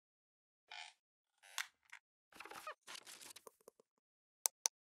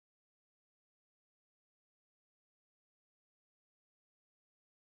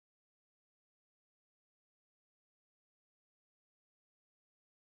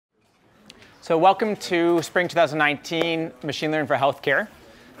So welcome to Spring 2019 Machine Learning for Healthcare.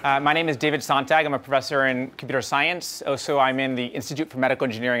 My name is David Sontag. I'm a professor in computer science. Also, I'm in the Institute for Medical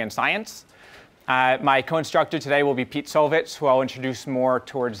Engineering and Science. My co-instructor today will be Pete Solvitz, who I'll introduce more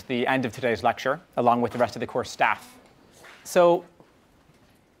towards the end of today's lecture, along with the rest of the course staff. So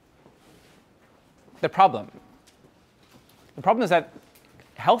the problem is that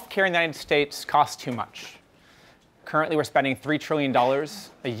healthcare in the United States costs too much. Currently, we're spending $3 trillion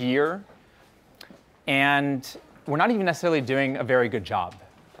a year, and we're not even necessarily doing a very good job.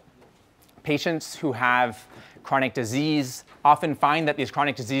 Patients who have chronic disease often find that these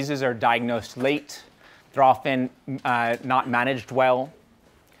chronic diseases are diagnosed late. They're often not managed well.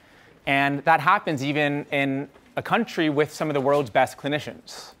 And that happens even in a country with some of the world's best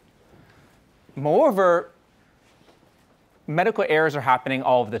clinicians. Moreover, medical errors are happening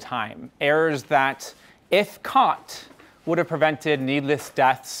all of the time. Errors that, if caught, would have prevented needless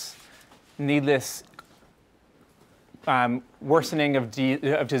deaths, needless worsening of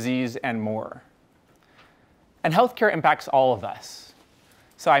disease, and more. And healthcare impacts all of us.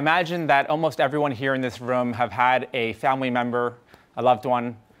 So I imagine that almost everyone here in this room have had a family member, a loved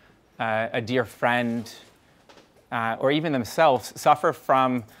one, a dear friend, or even themselves suffer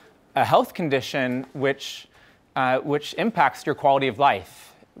from a health condition which impacts your quality of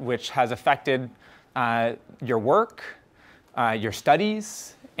life, which has affected your work, your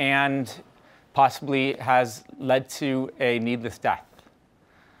studies, and possibly has led to a needless death.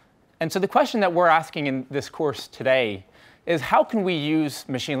 And so the question that we're asking in this course today is, how can we use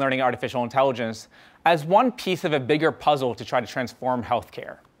machine learning and artificial intelligence as one piece of a bigger puzzle to try to transform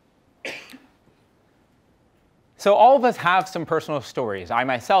healthcare? So all of us have some personal stories. I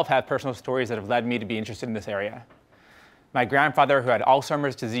myself have personal stories that have led me to be interested in this area. My grandfather, who had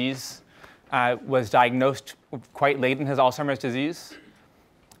Alzheimer's disease, was diagnosed quite late in his Alzheimer's disease.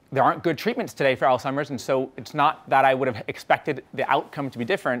 There aren't good treatments today for Alzheimer's, and so it's not that I would have expected the outcome to be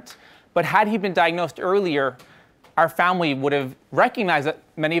different. But had he been diagnosed earlier, our family would have recognized that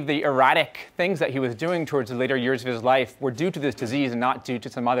many of the erratic things that he was doing towards the later years of his life were due to this disease and not due to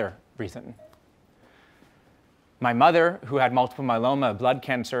some other reason. My mother, who had multiple myeloma, blood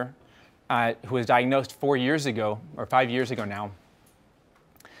cancer, who was diagnosed 4 years ago, or 5 years ago now,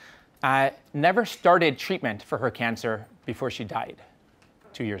 never started treatment for her cancer before she died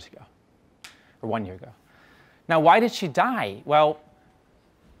 2 years ago, or 1 year ago. Now, why did she die? Well,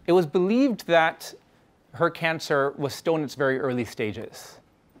 it was believed that her cancer was still in its very early stages.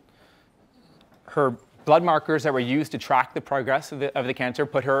 Her blood markers that were used to track the progress of the cancer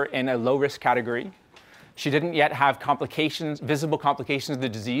put her in a low-risk category. She didn't yet have complications, visible complications of the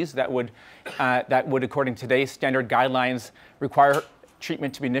disease that would, according to today's standard guidelines, require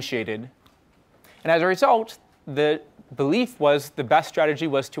treatment to be initiated. And as a result, the belief was the best strategy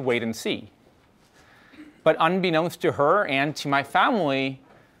was to wait and see. But unbeknownst to her and to my family,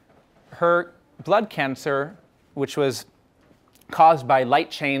 her blood cancer, which was caused by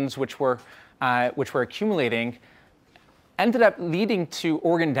light chains which were accumulating, ended up leading to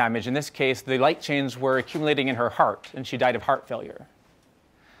organ damage. In this case, the light chains were accumulating in her heart, and she died of heart failure.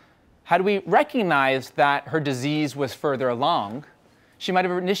 Had we recognized that her disease was further along, she might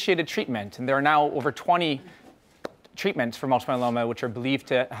have initiated treatment. And there are now over 20 treatments for multiple myeloma which are believed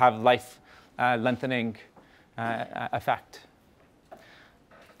to have life-lengthening effect. And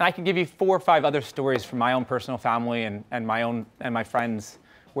I can give you 4 or 5 other stories from my own personal family and my friends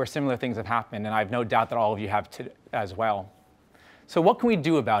where similar things have happened, and I have no doubt that all of you have as well. So what can we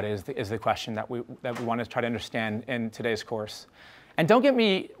do about it is the question that we want to try to understand in today's course. And don't get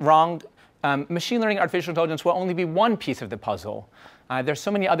me wrong, machine learning and artificial intelligence will only be one piece of the puzzle. There's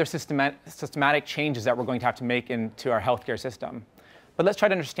so many other systematic changes that we're going to have to make into our healthcare system. But let's try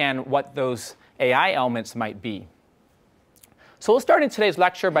to understand what those AI elements might be. So we'll start in today's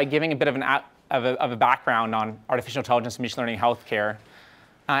lecture by giving a bit of a background on artificial intelligence and machine learning in healthcare.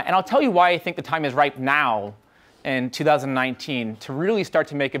 And I'll tell you why I think the time is ripe now in 2019 to really start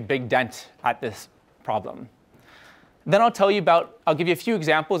to make a big dent at this problem. Then I'll give you a few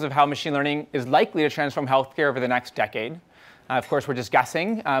examples of how machine learning is likely to transform healthcare over the next decade. Of course, we're just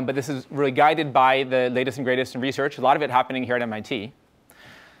guessing, but this is really guided by the latest and greatest in research, a lot of it happening here at MIT.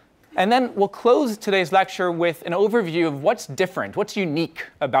 And then we'll close today's lecture with an overview of what's different, what's unique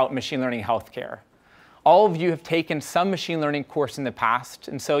about machine learning healthcare. All of you have taken some machine learning course in the past,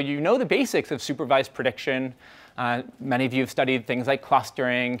 and so you know the basics of supervised prediction. Many of you have studied things like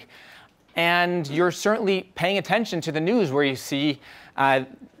clustering, and you're certainly paying attention to the news, where you see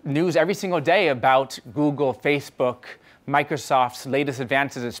news every single day about Google, Facebook, Microsoft's latest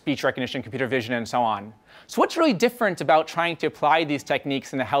advances in speech recognition, computer vision, and so on. So what's really different about trying to apply these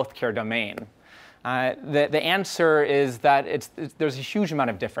techniques in the healthcare domain? The answer is that there's a huge amount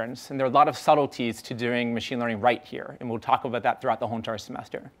of difference, and there are a lot of subtleties to doing machine learning right here, and we'll talk about that throughout the whole entire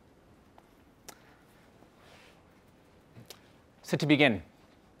semester. So to begin,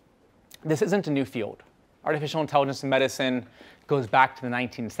 this isn't a new field. Artificial intelligence in medicine goes back to the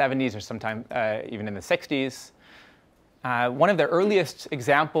 1970s or sometime even in the 60s. One of the earliest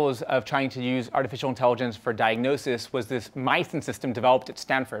examples of trying to use artificial intelligence for diagnosis was this Mycin system developed at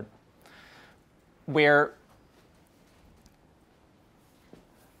Stanford, where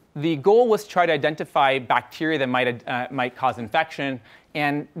the goal was to try to identify bacteria that might cause infection,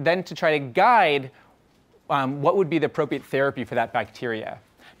 and then to try to guide what would be the appropriate therapy for that bacteria.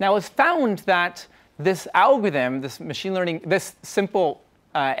 Now, it was found that this algorithm, this machine learning, this simple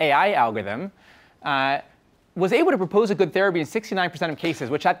AI algorithm, was able to propose a good therapy in 69% of cases,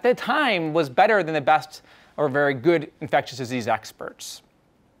 which at the time was better than the best or very good infectious disease experts.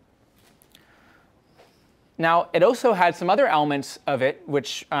 Now, it also had some other elements of it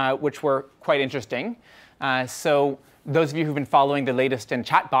which were quite interesting. So those of you who've been following the latest in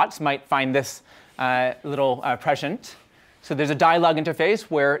chatbots might find this little present. So there's a dialogue interface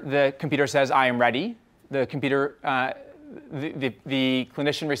where the computer says, "I am ready." The computer, the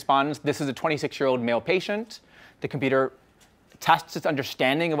clinician responds, "This is a 26-year-old male patient." The computer tests its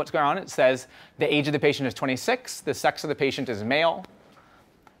understanding of what's going on. It says the age of the patient is 26. The sex of the patient is male.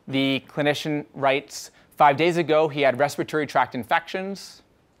 The clinician writes, 5 days ago, he had respiratory tract infections.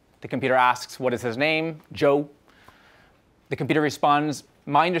 The computer asks, what is his name? Joe. The computer responds,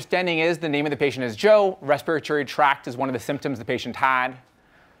 my understanding is the name of the patient is Joe. Respiratory tract is one of the symptoms the patient had.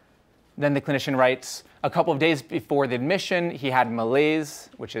 Then the clinician writes, a couple of days before the admission, he had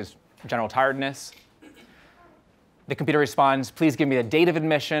malaise, which is general tiredness. The computer responds, please give me the date of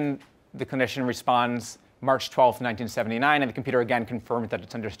admission. The clinician responds, March 12th, 1979, and the computer again confirms that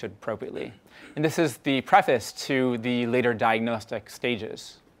it's understood appropriately. And this is the preface to the later diagnostic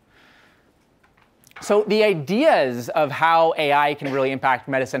stages. So the ideas of how AI can really impact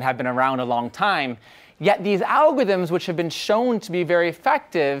medicine have been around a long time, yet these algorithms, which have been shown to be very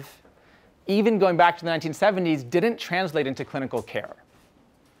effective, even going back to the 1970s, didn't translate into clinical care.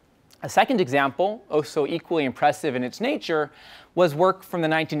 A second example, also equally impressive in its nature, was work from the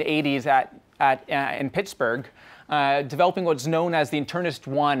 1980s in Pittsburgh, developing what's known as the Internist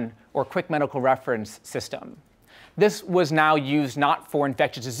 1, or Quick Medical Reference System. This was now used not for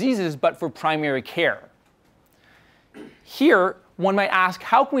infectious diseases, but for primary care. Here, one might ask,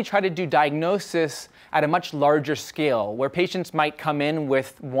 how can we try to do diagnosis at a much larger scale, where patients might come in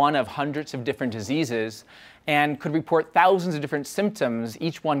with one of hundreds of different diseases and could report thousands of different symptoms,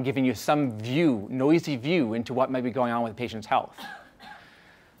 each one giving you some view, noisy view into what might be going on with the patient's health.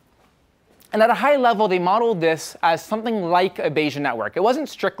 And at a high level, they modeled this as something like a Bayesian network. It wasn't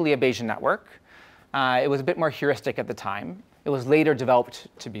strictly a Bayesian network. It was a bit more heuristic at the time. It was later developed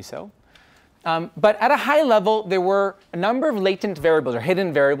to be so. But at a high level, there were a number of latent variables or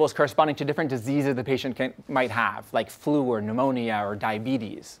hidden variables corresponding to different diseases the patient might have, like flu or pneumonia or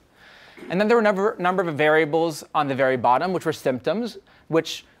diabetes. And then there were a number of variables on the very bottom, which were symptoms,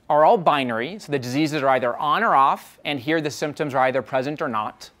 which are all binary. So the diseases are either on or off, and here the symptoms are either present or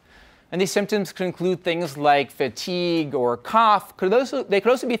not. And these symptoms could include things like fatigue or cough. They could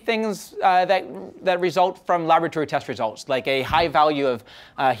also be things that result from laboratory test results, like a high value of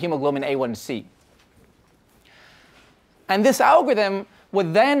hemoglobin A1C. And this algorithm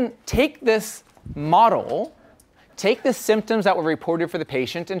would then take this model, take the symptoms that were reported for the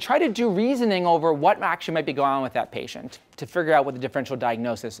patient, and try to do reasoning over what actually might be going on with that patient to figure out what the differential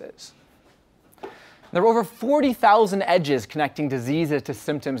diagnosis is. There were over 40,000 edges connecting diseases to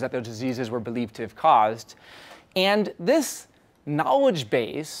symptoms that those diseases were believed to have caused. And this knowledge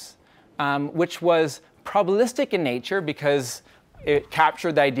base, which was probabilistic in nature because it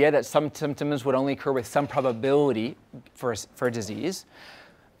captured the idea that some symptoms would only occur with some probability for a disease,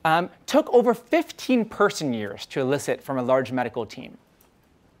 took over 15 person years to elicit from a large medical team.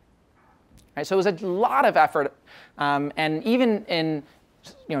 Right, so it was a lot of effort, and even in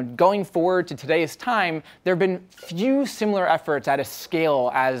going forward to today's time, there have been few similar efforts at a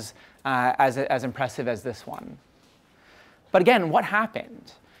scale as impressive as this one. But again, what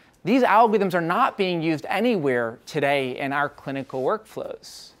happened? These algorithms are not being used anywhere today in our clinical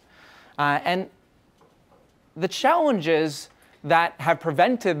workflows. And the challenges that have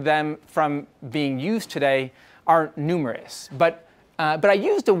prevented them from being used today are numerous. But I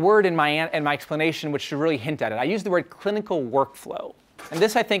used a word in my explanation which should really hint at it. I used the word clinical workflow. And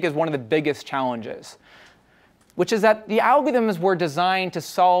this, I think, is one of the biggest challenges. which is that the algorithms were designed to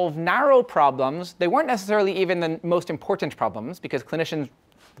solve narrow problems. They weren't necessarily even the most important problems, because clinicians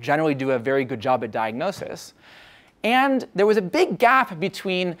generally do a very good job at diagnosis. And there was a big gap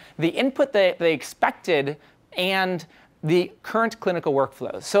between the input that they expected and the current clinical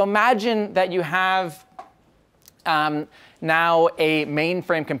workflows. So imagine that you have now a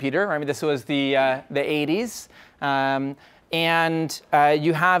mainframe computer. I mean, this was the 80s. And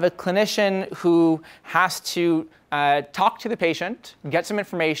you have a clinician who has to talk to the patient, get some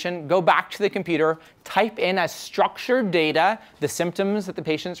information, go back to the computer, type in as structured data the symptoms that the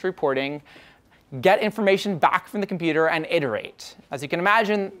patient's reporting, get information back from the computer, and iterate. As you can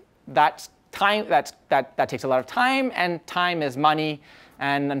imagine, that takes a lot of time, and time is money,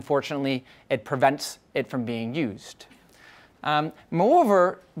 and unfortunately, it prevents it from being used.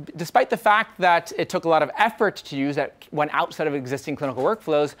 Moreover, despite the fact that it took a lot of effort to use that went outside of existing clinical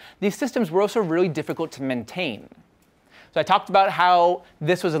workflows, these systems were also really difficult to maintain. So I talked about how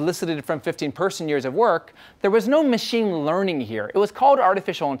this was elicited from 15 person years of work. There was no machine learning here. It was called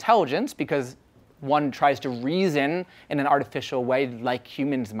artificial intelligence because one tries to reason in an artificial way like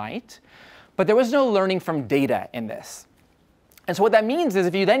humans might. But there was no learning from data in this. And so what that means is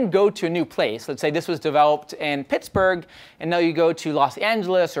if you then go to a new place, let's say this was developed in Pittsburgh, and now you go to Los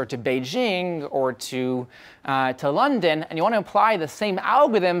Angeles or to Beijing or to London, and you want to apply the same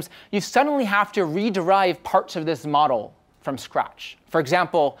algorithms, you suddenly have to rederive parts of this model from scratch. For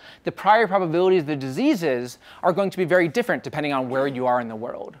example, the prior probabilities of the diseases are going to be very different depending on where you are in the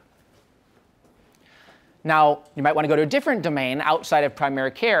world. Now, you might want to go to a different domain outside of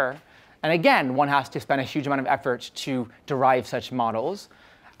primary care. And again, one has to spend a huge amount of effort to derive such models.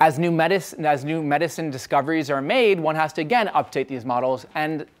 As new medicine discoveries are made, one has to again update these models.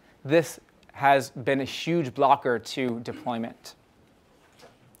 And this has been a huge blocker to deployment.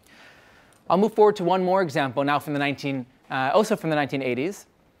 I'll move forward to one more example now from also from the 1980s.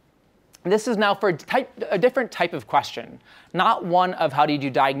 This is now for a different type of question. Not one of how do you do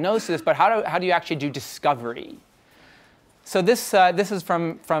diagnosis, but how do you actually do discovery? So this is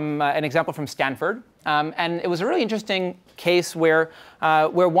from an example from Stanford. And it was a really interesting case where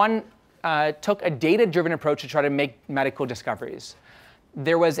one took a data-driven approach to try to make medical discoveries.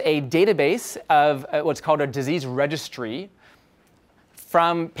 There was a database of what's called a disease registry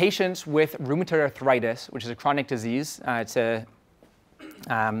from patients with rheumatoid arthritis, which is a chronic disease. It's an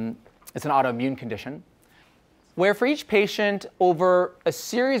autoimmune condition, where for each patient over a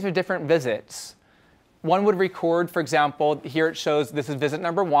series of different visits, one would record, for example, here it shows this is visit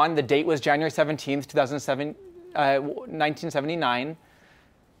number 1. The date was January 17th, 1979.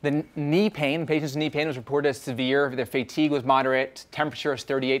 The knee pain, the patient's knee pain was reported as severe. The fatigue was moderate. Temperature was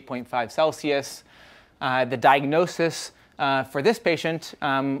 38.5 Celsius. The diagnosis for this patient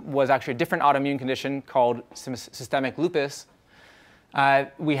was actually a different autoimmune condition called systemic lupus.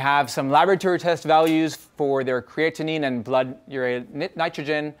 We have some laboratory test values for their creatinine and blood urea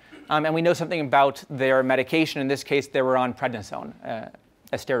nitrogen. And we know something about their medication. In this case, they were on prednisone, a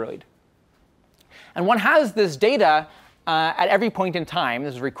steroid. And one has this data at every point in time.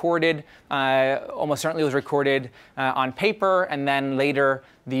 This was recorded, almost certainly was recorded on paper, and then later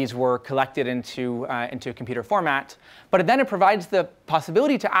these were collected into a computer format. But then it provides the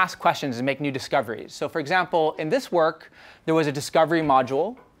possibility to ask questions and make new discoveries. So for example, in this work, there was a discovery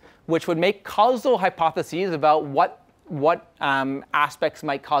module which would make causal hypotheses about what aspects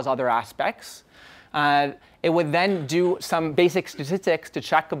might cause other aspects. It would then do some basic statistics to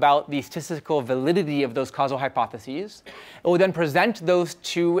check about the statistical validity of those causal hypotheses. It would then present those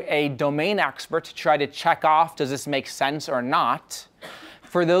to a domain expert to try to check off, does this make sense or not?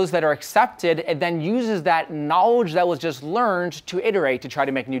 For those that are accepted, it then uses that knowledge that was just learned to iterate to try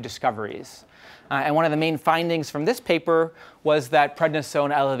to make new discoveries. And one of the main findings from this paper was that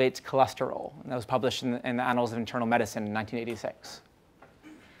prednisone elevates cholesterol. And that was published in the Annals of Internal Medicine in 1986.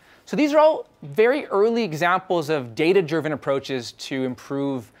 So these are all very early examples of data-driven approaches to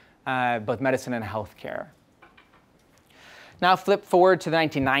improve both medicine and healthcare. Now flip forward to the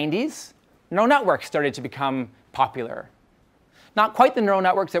 1990s. Neural networks started to become popular. Not quite the neural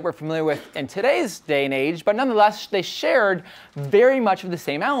networks that we're familiar with in today's day and age, but nonetheless, they shared very much of the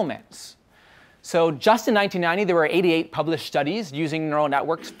same elements. So just in 1990, there were 88 published studies using neural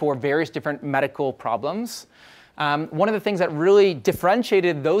networks for various different medical problems. One of the things that really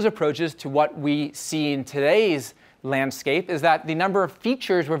differentiated those approaches to what we see in today's landscape is that the number of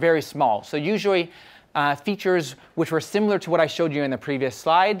features were very small. So usually features which were similar to what I showed you in the previous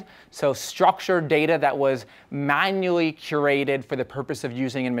slide. So structured data that was manually curated for the purpose of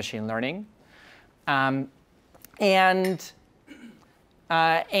using in machine learning.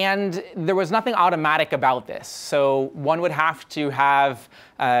 And there was nothing automatic about this. So one would have to have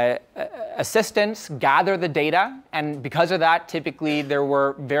assistants gather the data. And because of that, typically there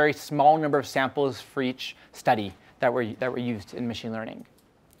were very small number of samples for each study that were used in machine learning.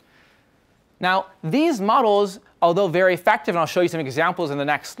 Now, these models, although very effective, and I'll show you some examples in the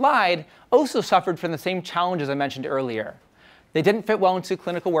next slide, also suffered from the same challenges I mentioned earlier. They didn't fit well into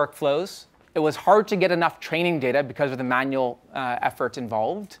clinical workflows. It was hard to get enough training data because of the manual effort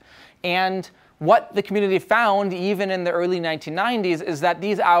involved. And what the community found, even in the early 1990s, is that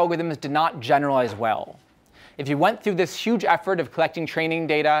these algorithms did not generalize well. If you went through this huge effort of collecting training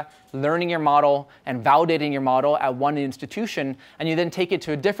data, learning your model, and validating your model at one institution, and you then take it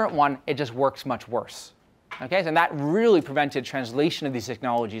to a different one, it just works much worse. Okay? And that really prevented translation of these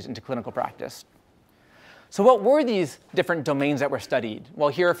technologies into clinical practice. So what were these different domains that were studied? Well,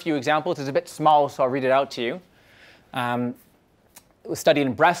 here are a few examples. It's a bit small, so I'll read it out to you. It was studied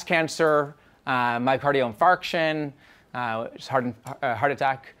in breast cancer, myocardial infarction, which is heart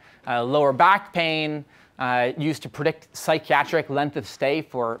attack, lower back pain, used to predict psychiatric length of stay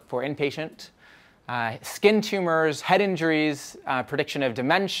for inpatient, skin tumors, head injuries, prediction of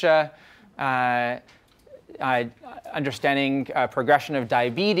dementia, understanding progression of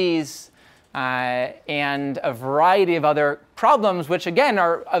diabetes, and a variety of other problems, which again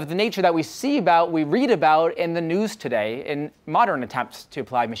are of the nature that we read about in the news today in modern attempts to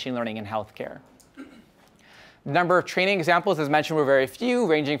apply machine learning in healthcare. The number of training examples, as mentioned, were very few,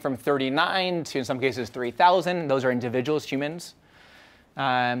 ranging from 39 to, in some cases, 3,000. Those are individuals, humans.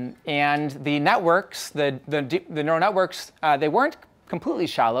 And the networks, the neural networks, they weren't completely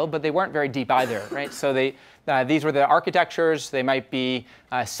shallow, but they weren't very deep either, right? So these were the architectures. They might be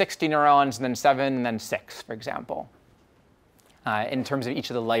 60 neurons, and then 7, and then 6, for example, in terms of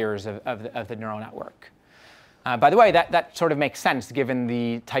each of the layers of the neural network. By the way, that sort of makes sense given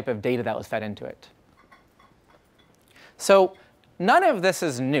the type of data that was fed into it. So none of this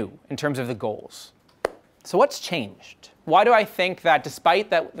is new in terms of the goals. So what's changed? Why do I think that despite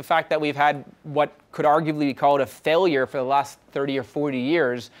the fact that we've had what could arguably be called a failure for the last 30 or 40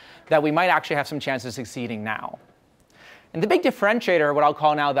 years, that we might actually have some chance of succeeding now? And the big differentiator, what I'll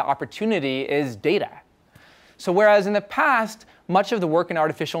call now the opportunity, is data. So whereas in the past, much of the work in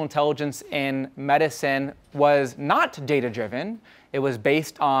artificial intelligence in medicine was not data-driven, it was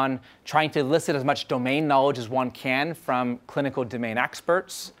based on trying to elicit as much domain knowledge as one can from clinical domain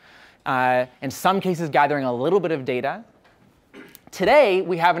experts, in some cases gathering a little bit of data. Today,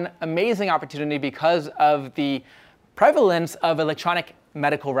 we have an amazing opportunity because of the prevalence of electronic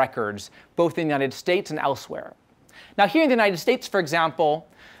medical records, both in the United States and elsewhere. Now, here in the United States, for example,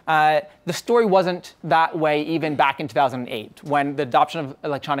 the story wasn't that way even back in 2008, when the adoption of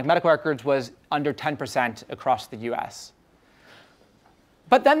electronic medical records was under 10% across the US.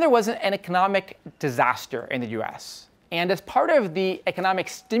 But then there was an economic disaster in the US. And as part of the economic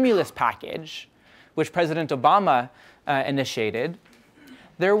stimulus package, which President Obama initiated,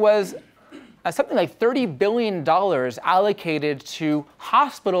 there was something like $30 billion allocated to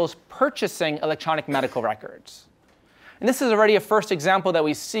hospitals purchasing electronic medical records. And this is already a first example that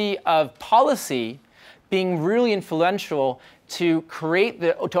we see of policy being really influential to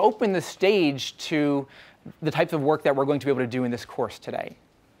open the stage to the types of work that we're going to be able to do in this course today.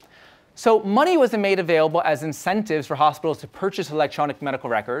 So money was made available as incentives for hospitals to purchase electronic medical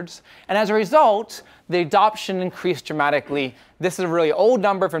records. And as a result, the adoption increased dramatically. This is a really old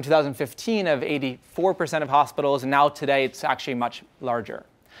number from 2015 of 84% of hospitals. And now today, it's actually much larger.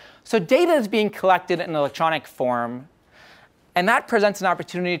 So data is being collected in electronic form. And that presents an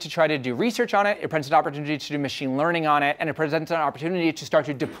opportunity to try to do research on it. It presents an opportunity to do machine learning on it. And it presents an opportunity to start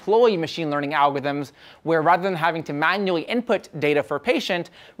to deploy machine learning algorithms where rather than having to manually input data for a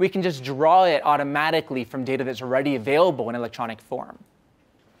patient, we can just draw it automatically from data that's already available in electronic form.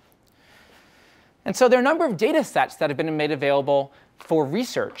 And so there are a number of data sets that have been made available for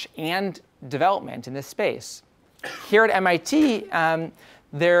research and development in this space. Here at MIT,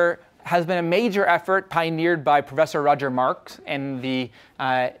 there has been a major effort pioneered by Professor Roger Marks in the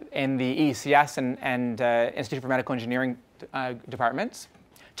ECS and Institute for Medical Engineering departments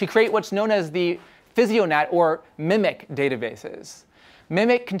to create what's known as the PhysioNet or MIMIC databases.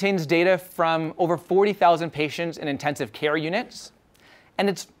 MIMIC contains data from over 40,000 patients in intensive care units. And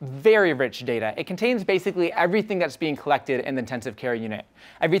it's very rich data. It contains basically everything that's being collected in the intensive care unit.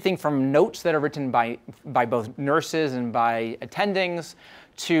 Everything from notes that are written by both nurses and by attendings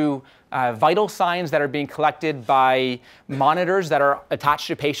to vital signs that are being collected by monitors that are attached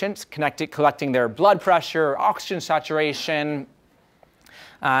to patients, collecting their blood pressure, oxygen saturation,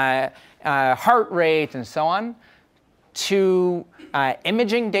 heart rate, and so on. to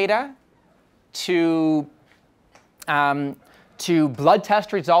imaging data, to blood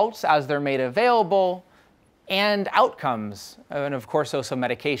test results as they're made available, and outcomes, and of course also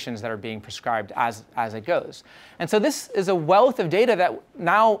medications that are being prescribed as it goes. And so this is a wealth of data that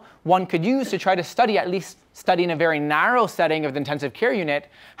now one could use to try to study, at least study in a very narrow setting of the intensive care unit,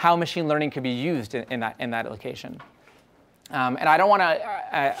 how machine learning could be used in that location. And I don't want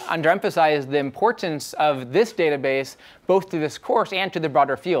to underemphasize the importance of this database, both to this course and to the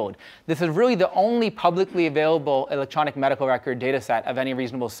broader field. This is really the only publicly available electronic medical record data set of any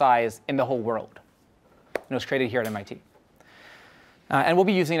reasonable size in the whole world. It was created here at MIT. And we'll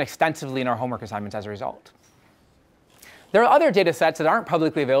be using it extensively in our homework assignments as a result. There are other data sets that aren't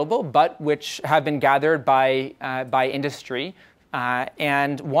publicly available, but which have been gathered by industry.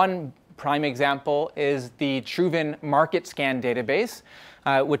 And one prime example is the Truven Market Scan database,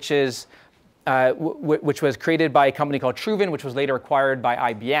 which was created by a company called Truven, which was later acquired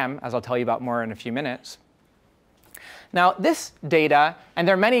by IBM, as I'll tell you about more in a few minutes. Now, this data, and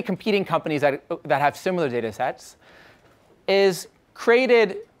there are many competing companies that have similar data sets, is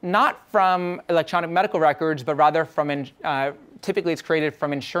created not from electronic medical records, but rather from, typically it's created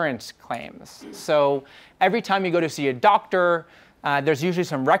from insurance claims. So every time you go to see a doctor, there's usually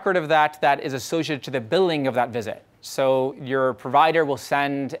some record of that is associated to the billing of that visit. So your provider will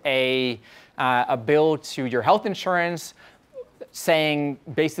send a bill to your health insurance saying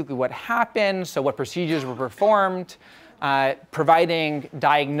basically what happened, so what procedures were performed, providing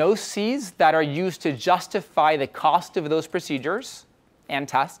diagnoses that are used to justify the cost of those procedures and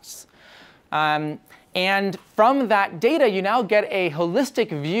tests. And from that data, you now get a holistic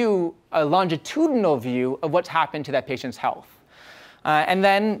view, a longitudinal view of what's happened to that patient's health. And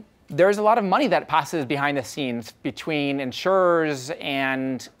then there's a lot of money that passes behind the scenes between insurers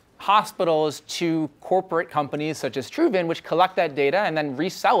and hospitals to corporate companies such as Truven, which collect that data and then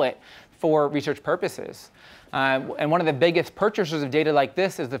resell it for research purposes. And one of the biggest purchasers of data like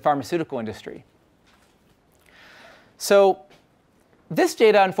this is the pharmaceutical industry. So this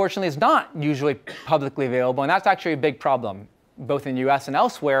data, unfortunately, is not usually publicly available, and that's actually a big problem, both in the US and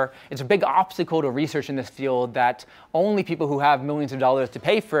elsewhere. It's a big obstacle to research in this field that only people who have millions of dollars to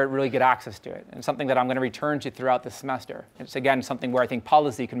pay for it really get access to it, and something that I'm going to return to throughout this semester. It's, again, something where I think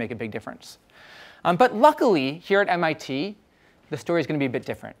policy can make a big difference. But luckily, here at MIT, the story is going to be a bit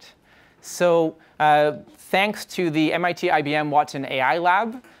different. So thanks to the MIT IBM Watson AI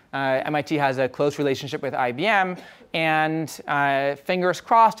Lab, MIT has a close relationship with IBM. And fingers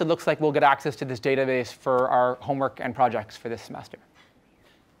crossed, it looks like we'll get access to this database for our homework and projects for this semester.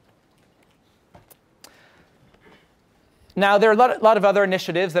 Now, there are a lot of other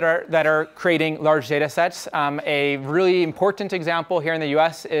initiatives that are creating large data sets. A really important example here in the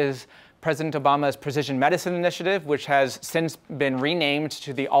US is President Obama's Precision Medicine Initiative, which has since been renamed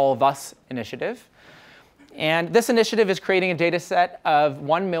to the All of Us Initiative. And this initiative is creating a data set of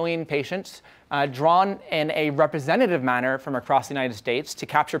 1 million patients drawn in a representative manner from across the United States to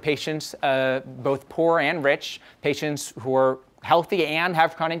capture patients, both poor and rich, patients who are healthy and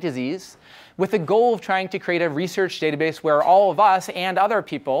have chronic disease, with the goal of trying to create a research database where all of us and other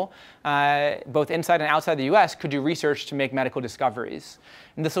people, both inside and outside the US, could do research to make medical discoveries.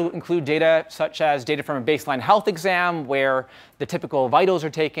 And this will include data such as data from a baseline health exam where the typical vitals are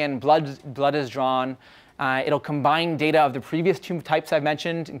taken, blood is drawn. It'll combine data of the previous two types I've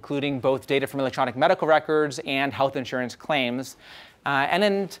mentioned, including both data from electronic medical records and health insurance claims. And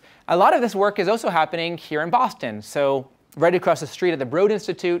then a lot of this work is also happening here in Boston. So right across the street at the Broad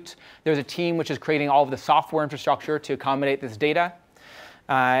Institute, there's a team which is creating all of the software infrastructure to accommodate this data.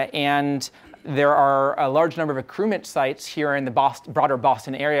 And there are a large number of accruement sites here in the broader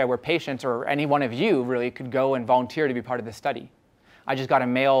Boston area where patients, or any one of you really, could go and volunteer to be part of this study. I just got a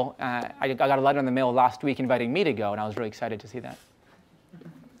mail, I got a letter in the mail last week inviting me to go, and I was really excited to see that.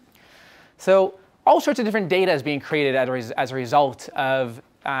 So all sorts of different data is being created as a result of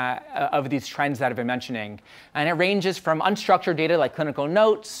these trends that I've been mentioning. And it ranges from unstructured data like clinical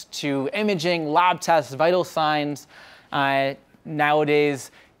notes to imaging, lab tests, vital signs.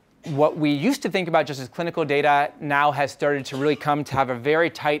 Nowadays, what we used to think about just as clinical data now has started to really come to have a very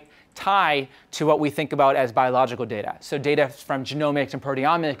tight tie to what we think about as biological data. So data from genomics and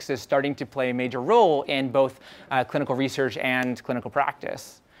proteomics is starting to play a major role in both clinical research and clinical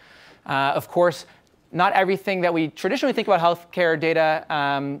practice. Of course, not everything that we traditionally think about healthcare data,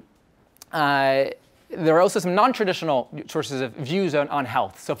 there are also some non-traditional sources of views on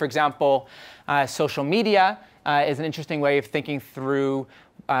health. So for example, social media is an interesting way of thinking through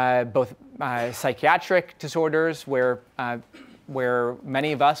both psychiatric disorders where where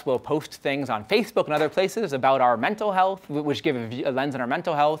many of us will post things on Facebook and other places about our mental health, which give a lens on our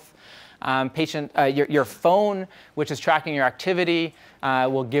mental health. Your phone, which is tracking your activity,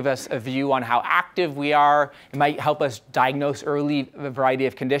 will give us a view on how active we are. It might help us diagnose early a variety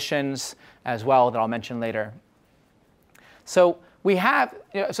of conditions as well that I'll mention later. So we have,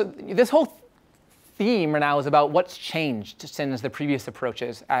 so this whole theme now is about what's changed since the previous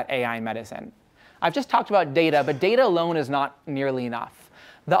approaches at AI medicine. I've just talked about data, but data alone is not nearly enough.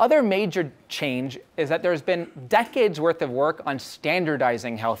 The other major change is that there's been decades worth of work on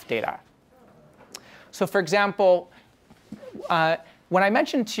standardizing health data. So for example, when I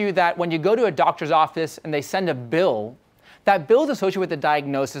mentioned to you that when you go to a doctor's office and they send a bill, that bill is associated with a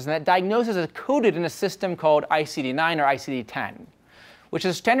diagnosis, and that diagnosis is coded in a system called ICD-9 or ICD-10, which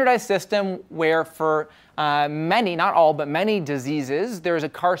is a standardized system where for many, not all, but many diseases, there is a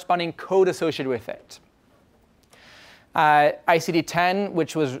corresponding code associated with it. ICD-10,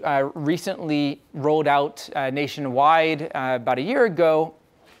 which was recently rolled out nationwide about a year ago,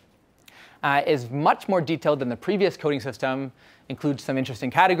 is much more detailed than the previous coding system, includes some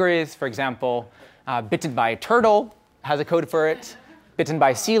interesting categories. For example, bitten by a turtle has a code for it, bitten by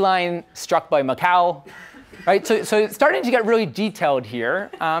a sea lion, struck by a macaw. Right? So it's starting to get really detailed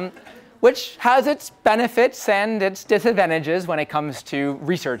here, which has its benefits and its disadvantages when it comes to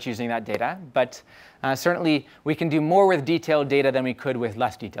research using that data. But certainly, we can do more with detailed data than we could with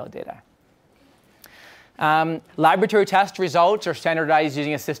less detailed data. Laboratory test results are standardized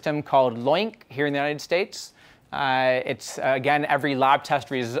using a system called LOINC here in the United States. It's, again, every lab test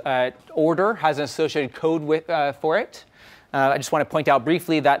order has an associated code for it. I just want to point out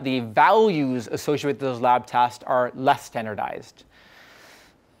briefly that the values associated with those lab tests are less standardized.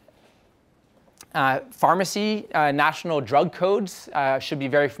 Pharmacy national drug codes should be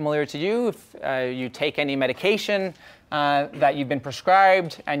very familiar to you. If you take any medication that you've been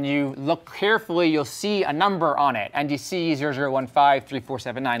prescribed and you look carefully, you'll see a number on it, NDC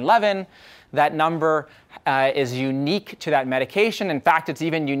 0015347911. That number is unique to that medication. In fact, it's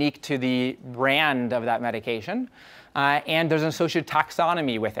even unique to the brand of that medication. And there's an associated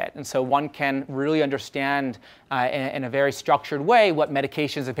taxonomy with it. And so one can really understand in a very structured way what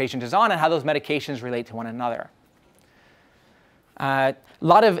medications the patient is on and how those medications relate to one another. A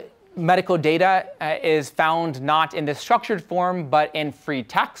lot of medical data is found not in this structured form, but in free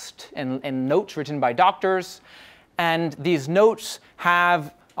text, in notes written by doctors. And these notes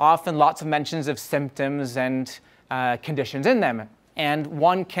have often lots of mentions of symptoms and conditions in them. And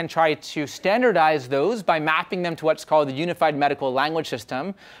one can try to standardize those by mapping them to what's called the Unified Medical Language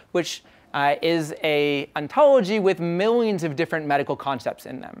System, which is an ontology with millions of different medical concepts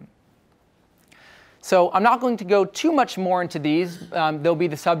in them. So I'm not going to go too much more into these. They'll be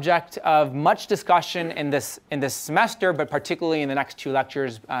the subject of much discussion in this semester, but particularly in the next 2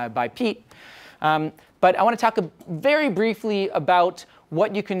 lectures by Pete. But I want to talk very briefly about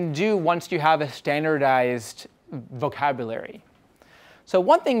what you can do once you have a standardized vocabulary. So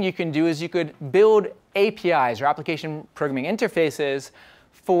one thing you can do is you could build APIs, or application programming interfaces,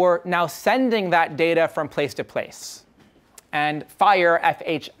 for now sending that data from place to place. And FHIR,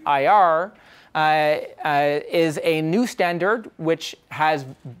 F-H-I-R, is a new standard which has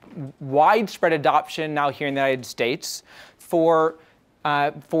widespread adoption now here in the United States for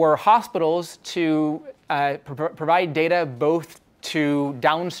hospitals to provide data both to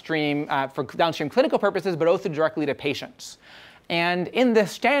downstream, for downstream clinical purposes, but also directly to patients. And in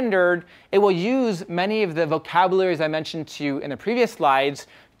this standard, it will use many of the vocabularies I mentioned to you in the previous slides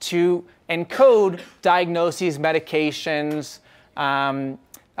to encode diagnoses, medications,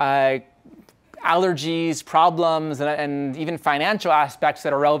 allergies, problems, and even financial aspects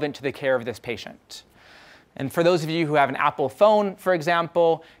that are relevant to the care of this patient. And for those of you who have an Apple phone, for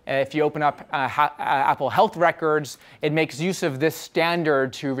example, if you open up Apple Health Records, it makes use of this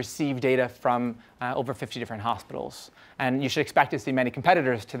standard to receive data from over 50 different hospitals. And you should expect to see many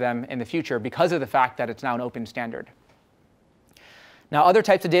competitors to them in the future because of the fact that it's now an open standard. Now, other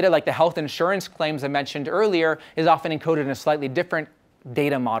types of data, like the health insurance claims I mentioned earlier, is often encoded in a slightly different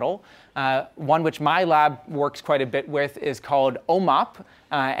data model. One which my lab works quite a bit with is called OMOP,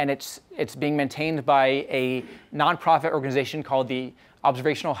 and it's being maintained by a nonprofit organization called the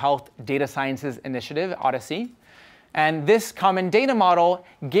Observational Health Data Sciences Initiative, Odyssey. And this common data model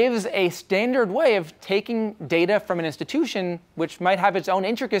gives a standard way of taking data from an institution, which might have its own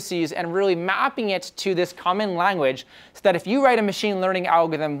intricacies, and really mapping it to this common language, so that if you write a machine learning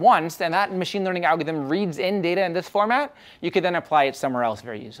algorithm once, and that machine learning algorithm reads in data in this format, you could then apply it somewhere else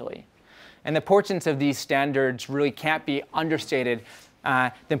very easily. And the importance of these standards really can't be understated.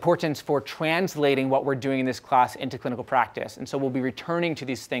 the importance for translating what we're doing in this class into clinical practice. And so we'll be returning to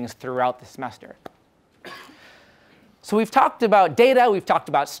these things throughout the semester. So we've talked about data, we've talked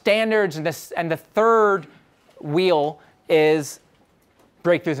about standards, and the third wheel is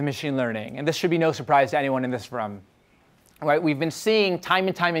breakthroughs in machine learning. And this should be no surprise to anyone in this room. Right? We've been seeing time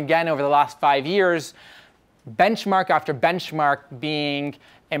and time again over the last 5 years, benchmark after benchmark being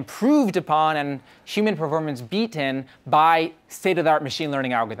improved upon and human performance beaten by state-of-the-art machine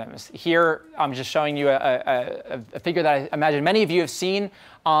learning algorithms. Here, I'm just showing you a figure that I imagine many of you have seen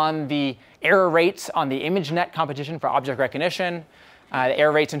on the error rates on the ImageNet competition for object recognition. The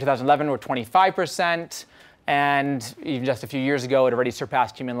error rates in 2011 were 25%, and even just a few years ago, it already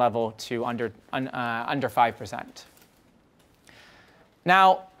surpassed human level to under 5%.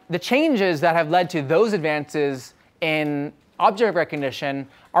 Now, the changes that have led to those advances in object recognition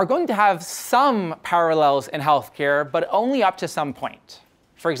are going to have some parallels in healthcare, but only up to some point.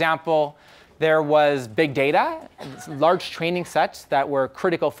 For example, there was big data, large training sets that were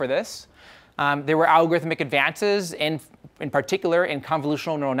critical for this. There were algorithmic advances, in particular in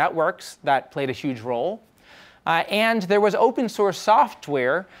convolutional neural networks, that played a huge role. And there was open source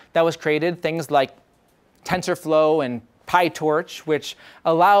software that was created, things like TensorFlow and PyTorch, which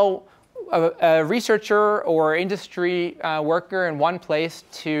allow a researcher or industry worker in one place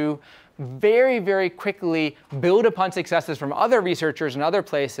to very, very quickly build upon successes from other researchers in other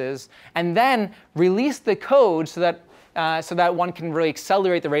places, and then release the code so that one can really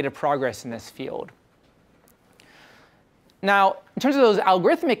accelerate the rate of progress in this field. Now, in terms of those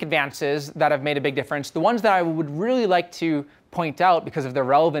algorithmic advances that have made a big difference, the ones that I would really like to point out because of their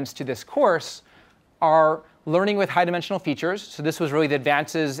relevance to this course are learning with high-dimensional features. So this was really the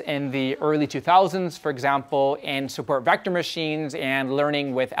advances in the early 2000s, for example, in support vector machines and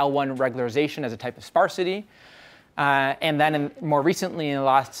learning with L1 regularization as a type of sparsity. And then more recently, in the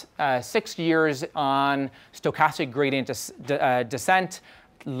last 6 years, on stochastic gradient descent,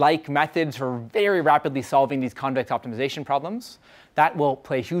 like methods for very rapidly solving these convex optimization problems. That will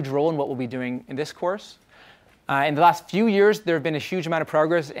play a huge role in what we'll be doing in this course. In the last few years, there have been a huge amount of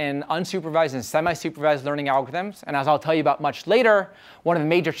progress in unsupervised and semi-supervised learning algorithms. And as I'll tell you about much later, one of the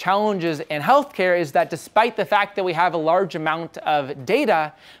major challenges in healthcare is that despite the fact that we have a large amount of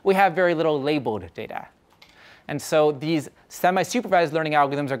data, we have very little labeled data. And so these semi-supervised learning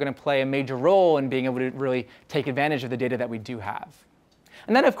algorithms are going to play a major role in being able to really take advantage of the data that we do have.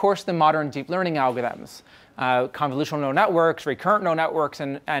 And then, of course, the modern deep learning algorithms, convolutional neural networks, recurrent neural networks,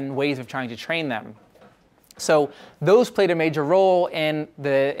 and ways of trying to train them. So those played a major role in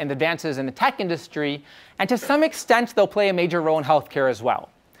the advances in the tech industry. And to some extent, they'll play a major role in healthcare as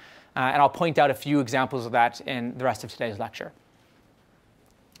well. And I'll point out a few examples of that in the rest of today's lecture.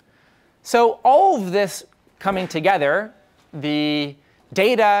 So all of this coming together, the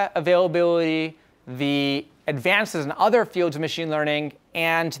data availability, the advances in other fields of machine learning,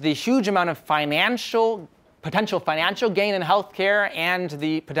 and the huge amount of potential financial gain in healthcare and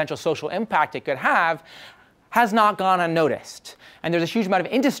the potential social impact it could have, has not gone unnoticed. And there's a huge amount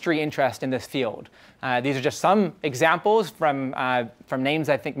of industry interest in this field. These are just some examples from names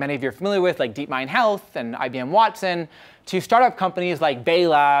I think many of you are familiar with, like DeepMind Health and IBM Watson, to startup companies like Bay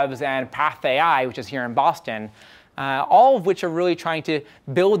Labs and Path AI, which is here in Boston, all of which are really trying to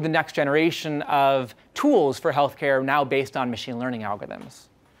build the next generation of tools for healthcare now based on machine learning algorithms.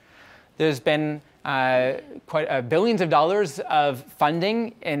 There's been billions of dollars of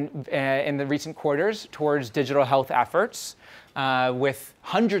funding in the recent quarters towards digital health efforts, with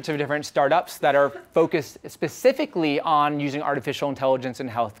hundreds of different startups that are focused specifically on using artificial intelligence in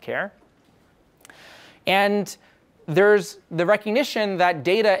healthcare. And there's the recognition that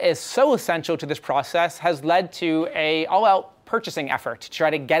data is so essential to this process has led to an all-out purchasing effort to try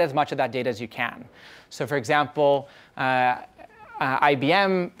to get as much of that data as you can. So for example,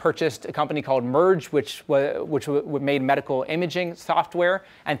 IBM purchased a company called Merge, which made medical imaging software,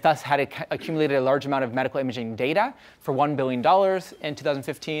 and thus had accumulated a large amount of medical imaging data for $1 billion in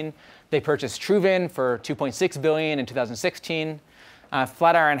 2015. They purchased Truven for $2.6 billion in 2016.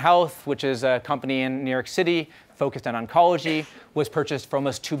 Flatiron Health, which is a company in New York City focused on oncology, was purchased for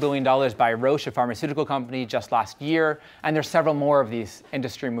almost $2 billion by Roche, a pharmaceutical company, just last year. And there's several more of these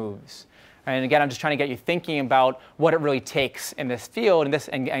industry moves. And again, I'm just trying to get you thinking about what it really takes in this field.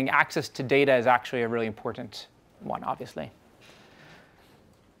 And access to data is actually a really important one, obviously.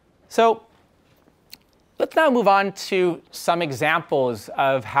 So let's now move on to some examples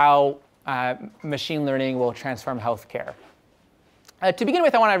of how machine learning will transform healthcare. To begin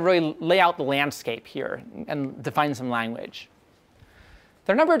with, I want to really lay out the landscape here and define some language.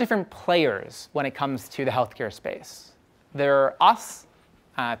 There are a number of different players when it comes to the healthcare space. There are us,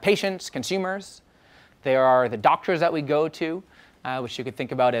 patients, consumers. There are the doctors that we go to, which you could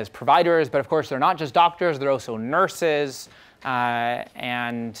think about as providers. But of course, they're not just doctors. They're also nurses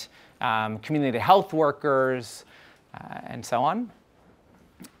and community health workers and so on.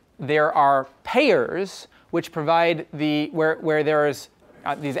 There are payers, which provide where there's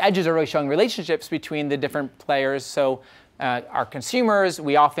these edges are really showing relationships between the different players. So our consumers,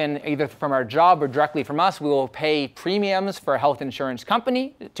 we often, either from our job or directly from us, we will pay premiums for a health insurance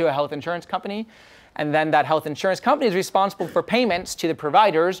company, and then that health insurance company is responsible for payments to the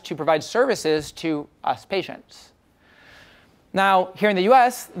providers to provide services to us patients. Now, here in the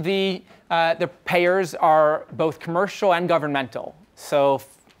US, the payers are both commercial and governmental. So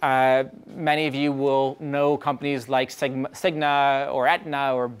many of you will know companies like Cigna or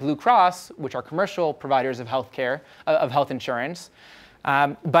Aetna or Blue Cross, which are commercial providers of healthcare, of health insurance.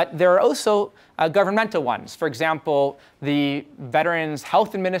 But there are also governmental ones. For example, the Veterans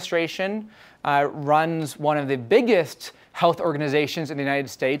Health Administration runs one of the biggest health organizations in the United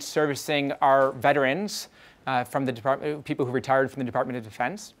States, servicing our veterans from the people who retired from the Department of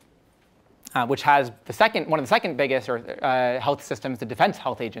Defense. Which has one of the second biggest health systems, the Defense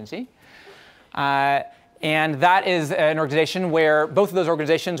Health Agency. And that is an organization where both of those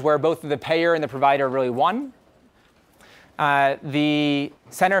organizations where both the payer and the provider really won. The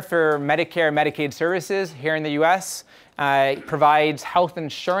Center for Medicare and Medicaid Services here in the US provides health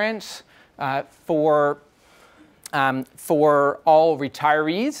insurance for all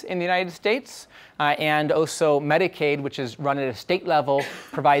retirees in the United States. And also Medicaid, which is run at a state level,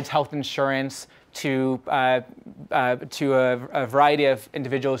 provides health insurance to a variety of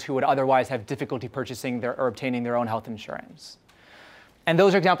individuals who would otherwise have difficulty purchasing or obtaining their own health insurance. And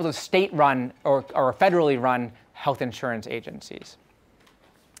those are examples of state-run or federally run health insurance agencies.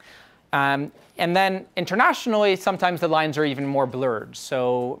 And then internationally, sometimes the lines are even more blurred.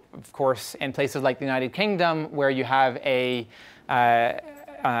 So, of course, in places like the United Kingdom, where you have a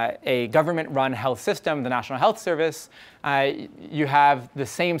government-run health system, the National Health Service, you have the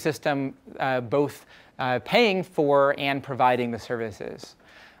same system both paying for and providing the services.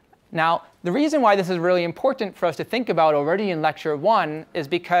 Now, the reason why this is really important for us to think about already in Lecture 1 is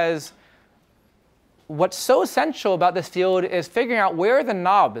because what's so essential about this field is figuring out where are the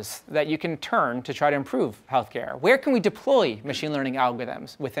knobs that you can turn to try to improve healthcare. Where can we deploy machine learning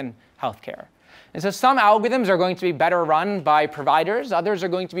algorithms within healthcare? And so some algorithms are going to be better run by providers. Others are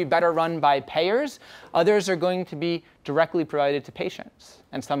going to be better run by payers. Others are going to be directly provided to patients,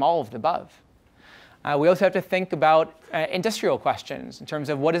 and some all of the above. We also have to think about industrial questions in terms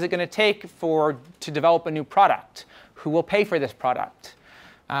of what is it going to take to develop a new product? Who will pay for this product?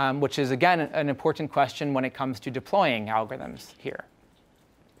 Which is, again, an important question when it comes to deploying algorithms here.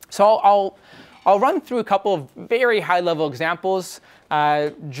 So I'll run through a couple of very high-level examples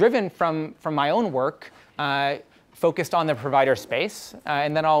driven from my own work, focused on the provider space,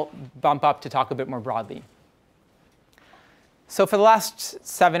 and then I'll bump up to talk a bit more broadly. So for the last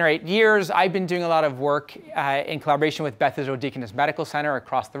 7 or 8 years, I've been doing a lot of work in collaboration with Beth Israel Deaconess Medical Center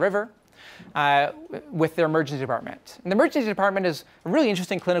across the river with their emergency department. And the emergency department is a really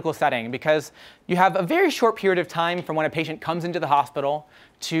interesting clinical setting because you have a very short period of time from when a patient comes into the hospital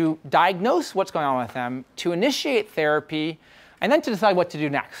to diagnose what's going on with them, to initiate therapy, and then to decide what to do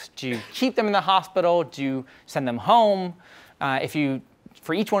next. Do you keep them in the hospital? Do you send them home?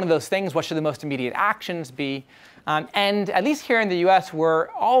 For each one of those things, what should the most immediate actions be? And at least here in the US, we're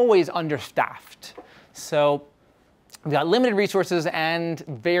always understaffed. So we've got limited resources and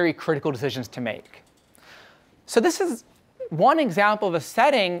very critical decisions to make. So this is one example of a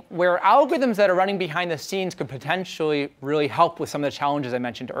setting where algorithms that are running behind the scenes could potentially really help with some of the challenges I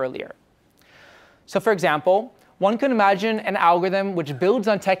mentioned earlier. So for example, one could imagine an algorithm which builds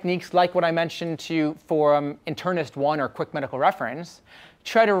on techniques like what I mentioned to you for Internist 1 or Quick Medical Reference,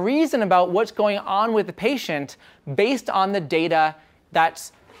 try to reason about what's going on with the patient based on the data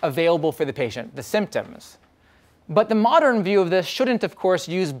that's available for the patient, the symptoms. But the modern view of this shouldn't, of course,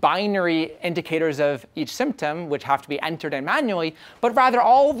 use binary indicators of each symptom, which have to be entered in manually, but rather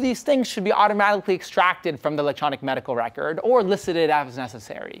all of these things should be automatically extracted from the electronic medical record or listed as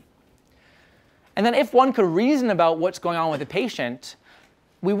necessary. And then if one could reason about what's going on with the patient,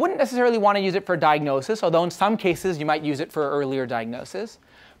 we wouldn't necessarily want to use it for diagnosis, although in some cases you might use it for earlier diagnosis.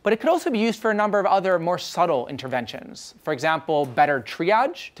 But it could also be used for a number of other more subtle interventions. For example, better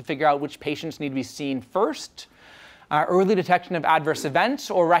triage to figure out which patients need to be seen first, early detection of adverse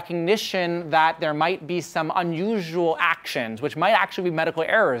events, or recognition that there might be some unusual actions, which might actually be medical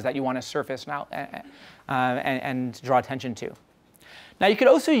errors that you want to surface now and draw attention to. Now, you could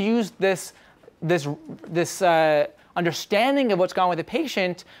also use this understanding of what's going on with the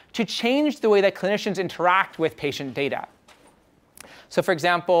patient to change the way that clinicians interact with patient data. So for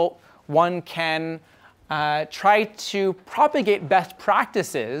example, one can try to propagate best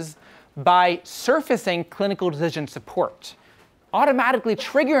practices by surfacing clinical decision support, automatically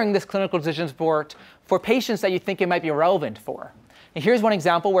triggering this clinical decision support for patients that you think it might be relevant for. And here's one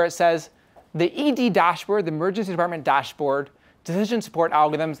example where it says, the ED dashboard, the emergency department dashboard, decision support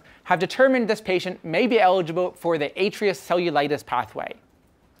algorithms have determined this patient may be eligible for the atrial cellulitis pathway.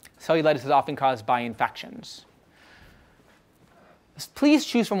 Cellulitis is often caused by infections. Please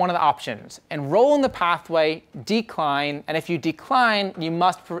choose from one of the options. Enroll in the pathway, decline, and if you decline, you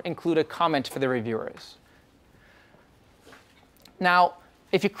must include a comment for the reviewers. Now,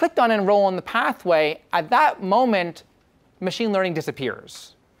 if you clicked on enroll in the pathway, at that moment, machine learning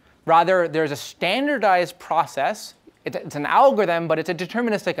disappears. Rather, there's a standardized process. It's an algorithm, but it's a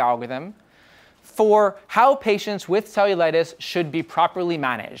deterministic algorithm for how patients with cellulitis should be properly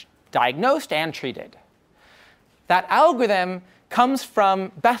managed, diagnosed and treated. That algorithm comes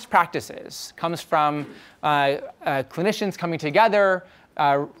from best practices, comes from clinicians coming together,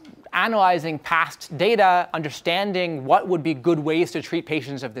 analyzing past data, understanding what would be good ways to treat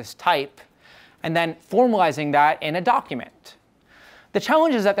patients of this type, and then formalizing that in a document. The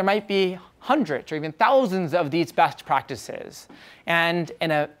challenge is that there might be hundreds or even thousands of these best practices. And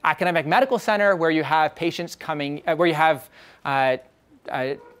in an academic medical center where you have patients coming, where you have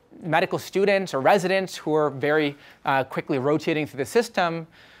medical students or residents who are very quickly rotating through the system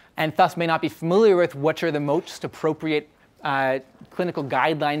and thus may not be familiar with what are the most appropriate clinical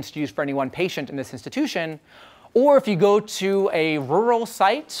guidelines to use for any one patient in this institution, or if you go to a rural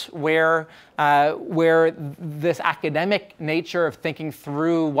site where this academic nature of thinking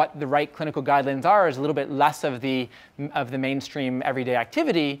through what the right clinical guidelines are is a little bit less of the mainstream everyday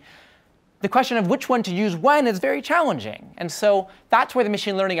activity, the question of which one to use when is very challenging. And so that's where the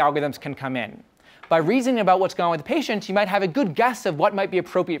machine learning algorithms can come in. By reasoning about what's going on with the patient, you might have a good guess of what might be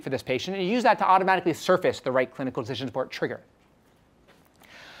appropriate for this patient, and you use that to automatically surface the right clinical decision support trigger.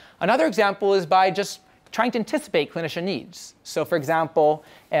 Another example is by just trying to anticipate clinician needs. So for example,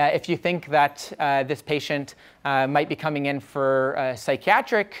 if you think that this patient might be coming in for a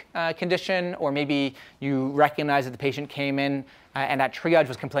psychiatric condition, or maybe you recognize that the patient came in and at triage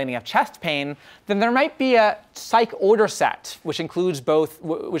was complaining of chest pain, then there might be a psych order set, which includes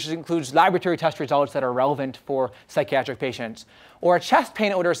laboratory test results that are relevant for psychiatric patients, or a chest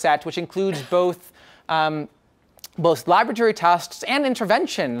pain order set, which includes both laboratory tests and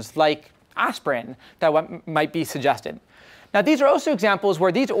interventions like aspirin that might be suggested. Now, these are also examples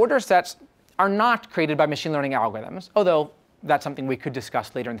where these order sets are not created by machine learning algorithms, although that's something we could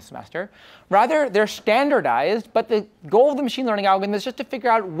discuss later in the semester. Rather, they're standardized, but the goal of the machine learning algorithm is just to figure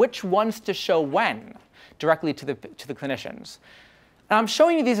out which ones to show when directly to the clinicians. And I'm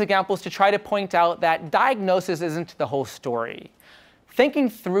showing you these examples to try to point out that diagnosis isn't the whole story. Thinking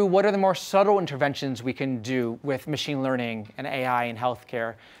through what are the more subtle interventions we can do with machine learning and AI in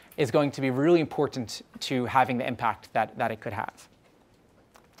healthcare is going to be really important to having the impact that it could have.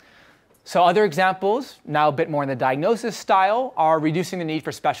 So other examples, now a bit more in the diagnosis style, are reducing the need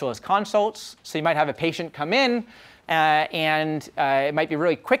for specialist consults. So you might have a patient come in, and it might be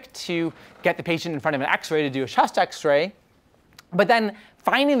really quick to get the patient in front of an X-ray to do a chest X-ray. But then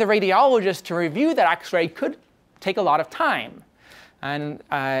finding the radiologist to review that X-ray could take a lot of time. And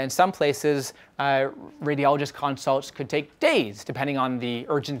in some places, radiologist consults could take days, depending on the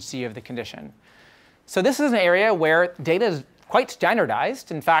urgency of the condition. So this is an area where data is quite standardized.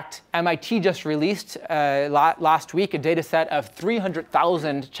 In fact, MIT just released last week a data set of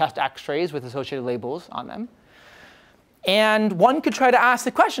 300,000 chest X-rays with associated labels on them. And one could try to ask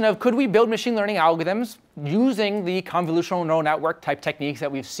the question of, could we build machine learning algorithms using the convolutional neural network type techniques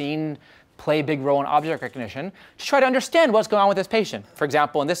that we've seen play a big role in object recognition to try to understand what's going on with this patient? For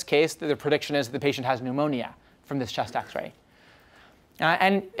example, in this case, the prediction is that the patient has pneumonia from this chest X-ray.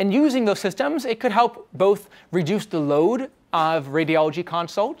 And using those systems, it could help both reduce the load of radiology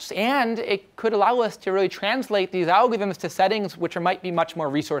consults, and it could allow us to really translate these algorithms to settings which might be much more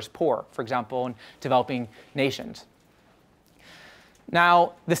resource poor, for example, in developing nations.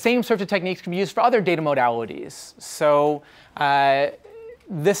 Now, the same sorts of techniques can be used for other data modalities. So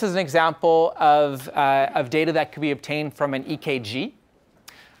this is an example of data that could be obtained from an EKG.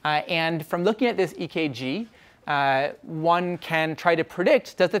 And from looking at this EKG, one can try to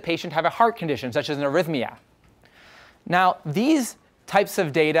predict, does the patient have a heart condition, such as an arrhythmia? Now, these types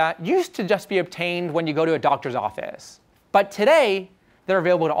of data used to just be obtained when you go to a doctor's office. But today, that are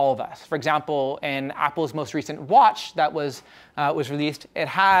available to all of us. For example, in Apple's most recent watch that was released, it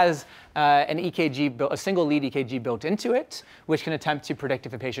has an EKG, a single lead EKG built into it, which can attempt to predict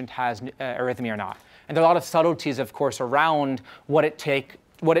if a patient has arrhythmia or not. And there are a lot of subtleties, of course, around what it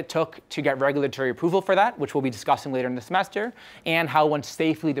took to get regulatory approval for that, which we'll be discussing later in the semester, and how one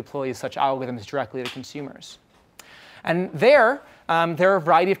safely deploys such algorithms directly to consumers. And there are a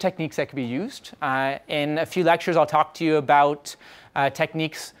variety of techniques that can be used. In a few lectures, I'll talk to you about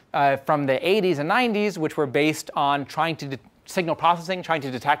techniques from the 80s and 90s, which were based on trying to signal processing, trying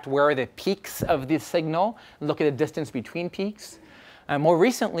to detect where are the peaks of the signal, look at the distance between peaks. More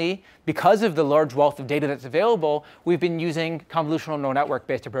recently, because of the large wealth of data that's available, we've been using convolutional neural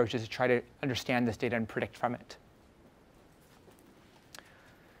network-based approaches to try to understand this data and predict from it.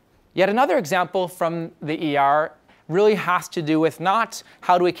 Yet another example from the ER really has to do with not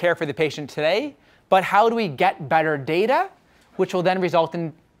how do we care for the patient today, but how do we get better data, which will then result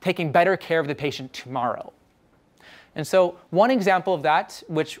in taking better care of the patient tomorrow. And so one example of that,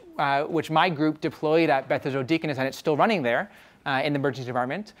 which my group deployed at Bethesda Deaconess, and it's still running there in the emergency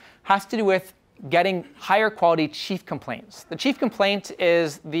department, has to do with getting higher quality chief complaints. The chief complaint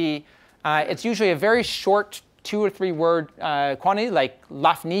is it's usually a very short 2 or 3 word quantity, like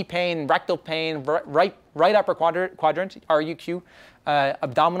left knee pain, rectal pain, right upper quadrant, RUQ,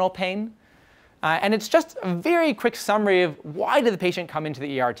 abdominal pain. And it's just a very quick summary of why did the patient come into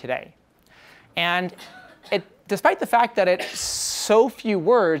the ER today. And despite the fact that it's so few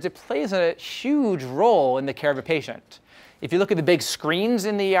words, it plays a huge role in the care of a patient. If you look at the big screens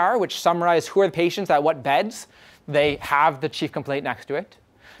in the ER, which summarize who are the patients at what beds, they have the chief complaint next to it.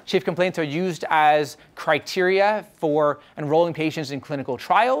 Chief complaints are used as criteria for enrolling patients in clinical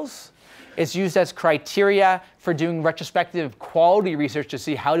trials. It's used as criteria for doing retrospective quality research to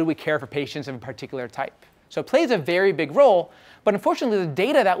see how do we care for patients of a particular type. So it plays a very big role, but unfortunately the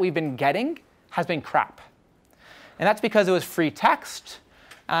data that we've been getting has been crap. And that's because it was free text,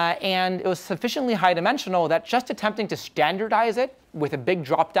 and it was sufficiently high dimensional that just attempting to standardize it with a big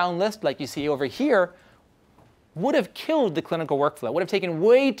drop-down list like you see over here would have killed the clinical workflow, would have taken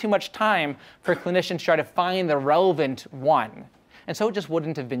way too much time for clinicians to try to find the relevant one. And so it just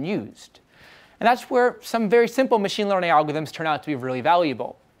wouldn't have been used. And that's where some very simple machine learning algorithms turn out to be really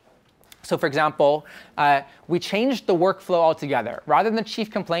valuable. So for example, we changed the workflow altogether. Rather than the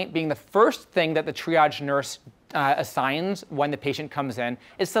chief complaint being the first thing that the triage nurse assigns when the patient comes in,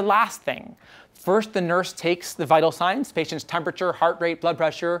 it's the last thing. First, the nurse takes the vital signs, patient's temperature, heart rate, blood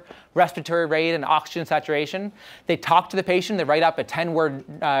pressure, respiratory rate, and oxygen saturation. They talk to the patient. They write up a 10-word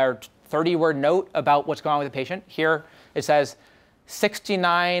or 30-word note about what's going on with the patient. Here it says,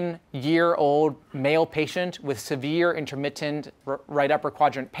 69-year-old male patient with severe intermittent right upper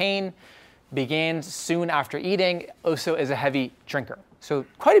quadrant pain, begins soon after eating, also is a heavy drinker. So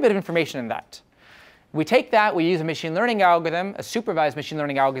quite a bit of information in that. We take that, we use a machine learning algorithm, a supervised machine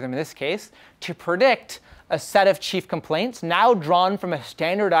learning algorithm in this case, to predict a set of chief complaints, now drawn from a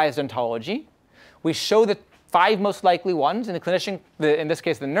standardized ontology. We show the 5 most likely ones, and the clinician, in this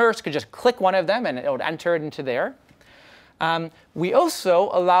case the nurse, could just click one of them and it would enter it into there. We also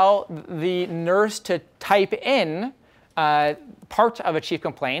allow the nurse to type in part of a chief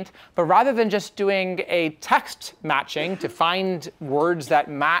complaint, but rather than just doing a text matching to find words that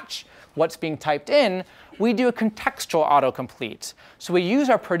match what's being typed in, we do a contextual autocomplete. So we use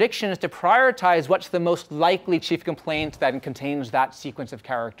our predictions to prioritize what's the most likely chief complaint that contains that sequence of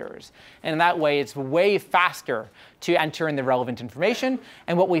characters. And in that way, it's way faster to enter in the relevant information.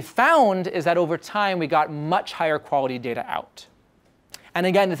 And what we found is that over time, we got much higher quality data out. And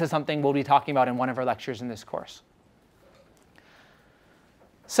again, this is something we'll be talking about in one of our lectures in this course.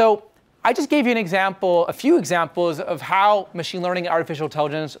 So I just gave you an example, a few examples of how machine learning and artificial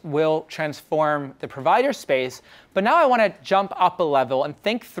intelligence will transform the provider space. But now I want to jump up a level and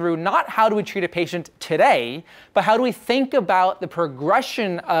think through not how do we treat a patient today, but how do we think about the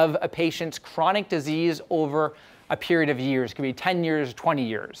progression of a patient's chronic disease over a period of years. It could be 10 years, 20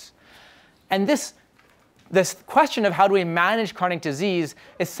 years. And this question of how do we manage chronic disease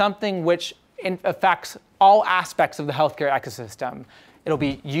is something which affects all aspects of the healthcare ecosystem. It'll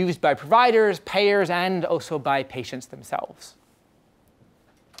be used by providers, payers, and also by patients themselves.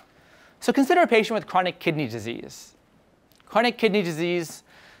 So consider a patient with chronic kidney disease. Chronic kidney disease,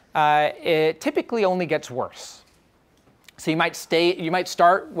 it typically only gets worse. So you might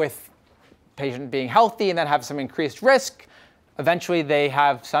start with patient being healthy and then have some increased risk. Eventually, they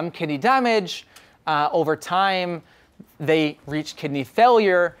have some kidney damage. Over time, they reach kidney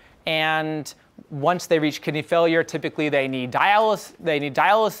failure, and once they reach kidney failure, typically they need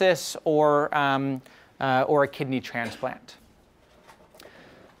dialysis or a kidney transplant.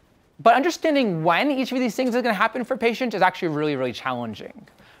 But understanding when each of these things is going to happen for patients is actually really, really challenging.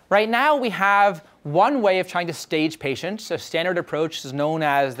 Right now, we have one way of trying to stage patients. A standard approach is known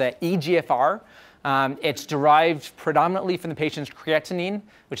as the eGFR. It's derived predominantly from the patient's creatinine,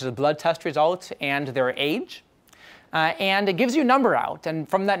 which is a blood test result, and their age. And it gives you a number out. And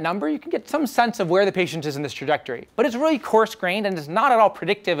from that number, you can get some sense of where the patient is in this trajectory. But it's really coarse-grained, and it's not at all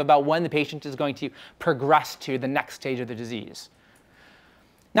predictive about when the patient is going to progress to the next stage of the disease.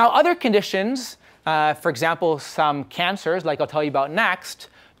 Now, other conditions, for example, some cancers, like I'll tell you about next,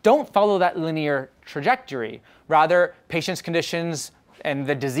 don't follow that linear trajectory. Rather, patients' conditions and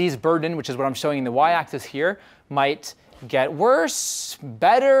the disease burden, which is what I'm showing in the y-axis here, might get worse,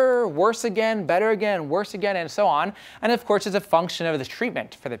 better, worse again, better again, worse again, and so on. And of course, it's a function of the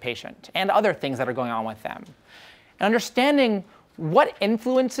treatment for the patient and other things that are going on with them. And understanding what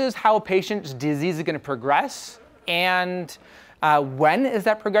influences how a patient's disease is going to progress and when is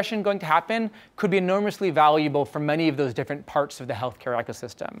that progression going to happen could be enormously valuable for many of those different parts of the healthcare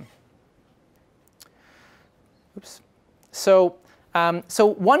ecosystem. Oops. So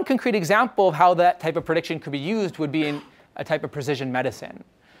one concrete example of how that type of prediction could be used would be in a type of precision medicine.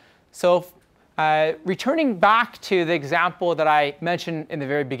 So returning back to the example that I mentioned in the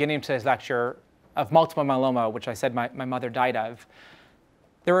very beginning of today's lecture of multiple myeloma, which I said my mother died of,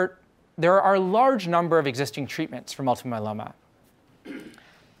 there are a large number of existing treatments for multiple myeloma.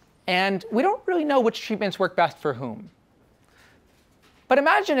 And we don't really know which treatments work best for whom. But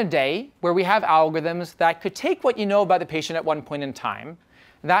imagine a day where we have algorithms that could take what you know about the patient at one point in time.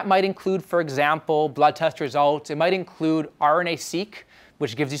 That might include, for example, blood test results. It might include RNA-seq,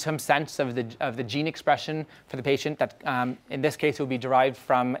 which gives you some sense of the gene expression for the patient. That, in this case, it would be derived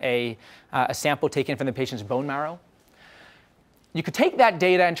from a sample taken from the patient's bone marrow. You could take that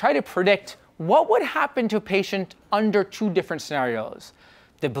data and try to predict what would happen to a patient under two different scenarios.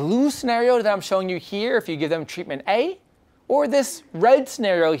 The blue scenario that I'm showing you here, if you give them treatment A, or this red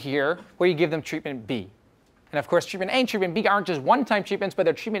scenario here, where you give them treatment B. And of course, treatment A and treatment B aren't just one-time treatments, but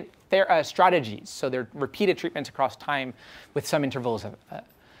they're treatment strategies. So they're repeated treatments across time with some intervals of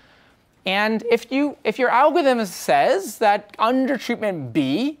and if your algorithm says that under treatment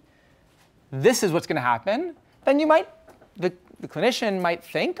B, this is what's going to happen, then you might, the clinician might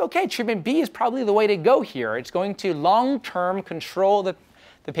think, OK, treatment B is probably the way to go here. It's going to long-term control the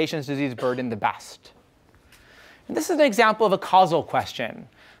patient's disease burden the best. And this is an example of a causal question,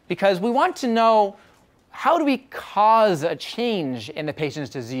 because we want to know, how do we cause a change in the patient's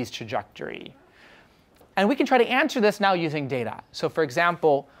disease trajectory? And we can try to answer this now using data. So for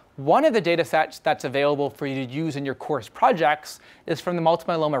example, one of the data sets that's available for you to use in your course projects is from the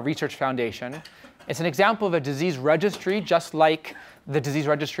Multiple Myeloma Research Foundation. It's an example of a disease registry, just like the disease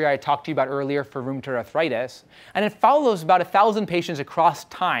registry I talked to you about earlier for rheumatoid arthritis. And it follows about 1,000 patients across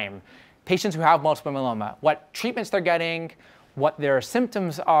time, patients who have multiple myeloma, what treatments they're getting, what their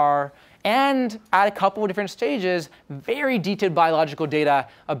symptoms are, and at a couple of different stages, very detailed biological data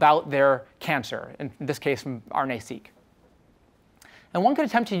about their cancer, in this case from RNA-seq. And one could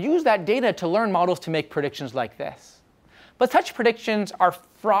attempt to use that data to learn models to make predictions like this. But such predictions are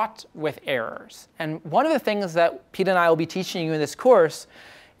fraught with errors. And one of the things that Pete and I will be teaching you in this course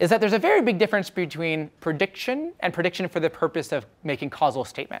is that there's a very big difference between prediction and prediction for the purpose of making causal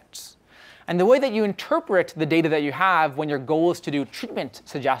statements. And the way that you interpret the data that you have when your goal is to do treatment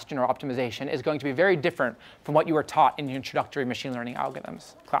suggestion or optimization is going to be very different from what you were taught in your introductory machine learning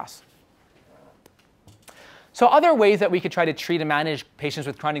algorithms class. So other ways that we could try to treat and manage patients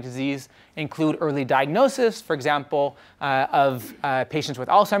with chronic disease include early diagnosis, for example, of patients with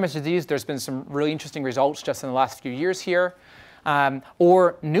Alzheimer's disease. There's been some really interesting results just in the last few years here.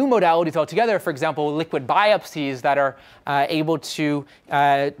 Or new modalities altogether, for example, liquid biopsies that are able to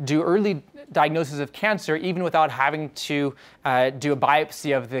do early diagnosis of cancer even without having to do a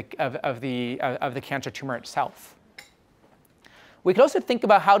biopsy of the cancer tumor itself. We could also think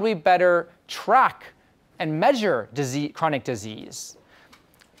about how do we better track and measure chronic disease.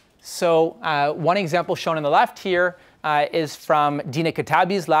 So one example shown on the left here is from Dina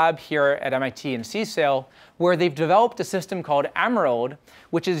Katabi's lab here at MIT in CSAIL, where they've developed a system called Emerald,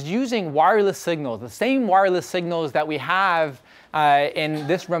 which is using wireless signals, the same wireless signals that we have in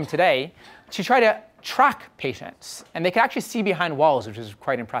this room today, to try to track patients. And they can actually see behind walls, which is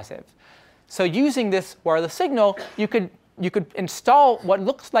quite impressive. So using this wireless signal, you could install what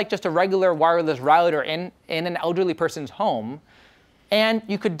looks like just a regular wireless router in an elderly person's home, and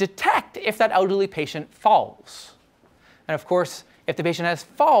you could detect if that elderly patient falls. And of course, if the patient has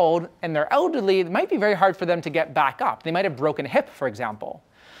fallen and they're elderly, it might be very hard for them to get back up. They might have broken a hip, for example.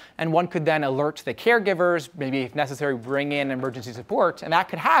 and one could then alert the caregivers, maybe if necessary bring in emergency support, and that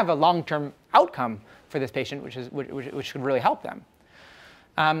could have a long-term outcome for this patient, which could really help them.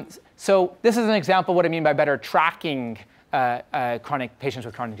 So this is an example of what I mean by better tracking patients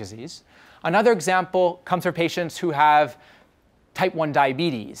with chronic disease. Another example comes from patients who have type 1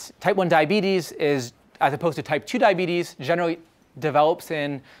 diabetes. Type 1 diabetes is, as opposed to type 2 diabetes, generally develops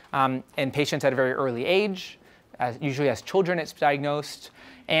in patients at a very early age. Usually as children it's diagnosed.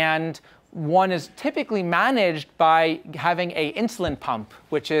 And one is typically managed by having an insulin pump,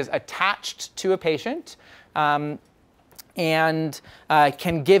 which is attached to a patient and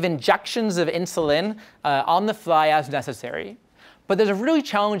can give injections of insulin on the fly as necessary. But there's a really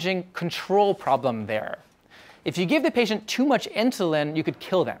challenging control problem there. If you give the patient too much insulin, you could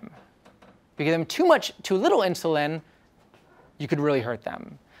kill them. If you give them too little insulin, you could really hurt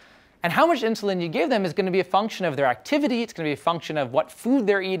them. And how much insulin you give them is going to be a function of their activity. It's going to be a function of what food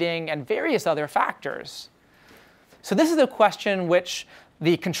they're eating and various other factors. So this is a question which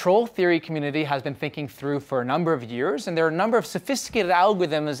the control theory community has been thinking through for a number of years. And there are a number of sophisticated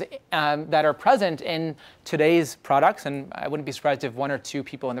algorithms that are present in today's products. And I wouldn't be surprised if one or two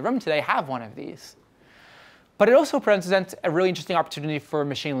people in the room today have one of these. But it also presents a really interesting opportunity for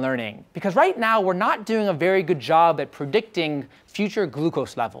machine learning. Because right now, we're not doing a very good job at predicting future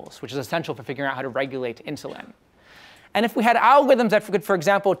glucose levels, which is essential for figuring out how to regulate insulin. And if we had algorithms that could, for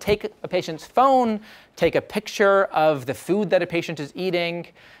example, take a patient's phone, take a picture of the food that a patient is eating,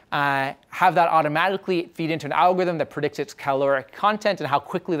 have that automatically feed into an algorithm that predicts its caloric content and how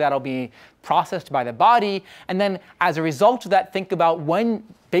quickly that'll be processed by the body, and then as a result of that, think about when,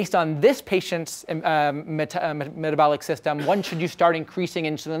 based on this patient's metabolic system, when should you start increasing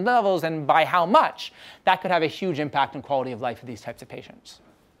insulin levels and by how much? That could have a huge impact on quality of life of these types of patients.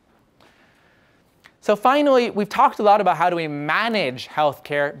 So finally, we've talked a lot about how do we manage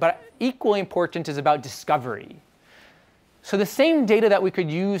healthcare, but equally important is about discovery. So the same data that we could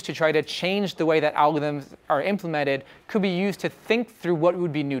use to try to change the way that algorithms are implemented could be used to think through what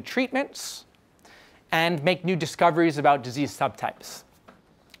would be new treatments and make new discoveries about disease subtypes.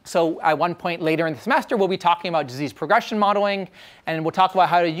 So at one point later in the semester, we'll be talking about disease progression modeling, and we'll talk about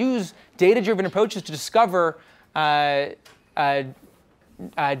how to use data-driven approaches to discover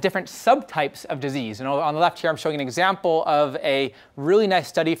different subtypes of disease. And on the left here, I'm showing an example of a really nice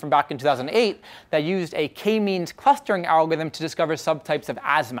study from back in 2008 that used a k-means clustering algorithm to discover subtypes of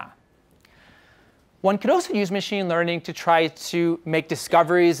asthma. One could also use machine learning to try to make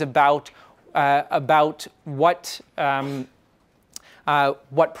discoveries about what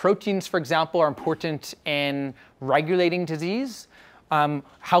proteins, for example, are important in regulating disease.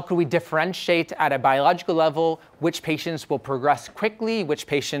 How could we differentiate at a biological level which patients will progress quickly, which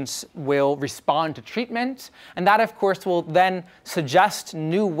patients will respond to treatment? And that, of course, will then suggest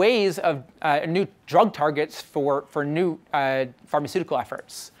new ways of new drug targets for new pharmaceutical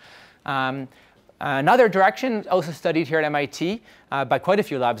efforts. Another direction, also studied here at MIT by quite a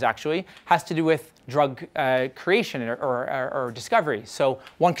few labs, actually, has to do with drug creation or discovery. So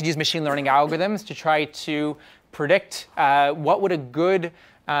one could use machine learning algorithms to try to predict what would a good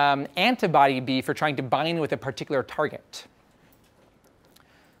antibody be for trying to bind with a particular target.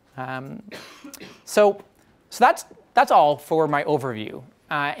 So that's all for my overview.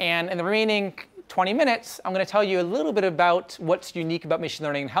 And in the remaining 20 minutes, I'm going to tell you a little bit about what's unique about machine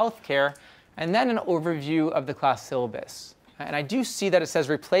learning in healthcare, and then an overview of the class syllabus. And I do see that it says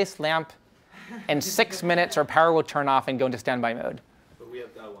replace lamp in 6 minutes or power will turn off and go into standby mode. But we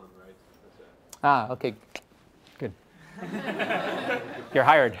have that one, right? That's it. Ah, OK. Good. You're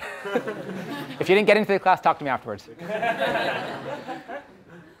hired. If you didn't get into the class, talk to me afterwards.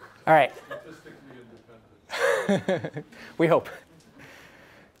 All right. We hope.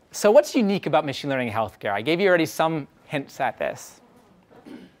 So what's unique about machine learning in healthcare? I gave you already some hints at this.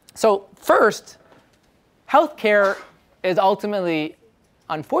 So first, healthcare is ultimately,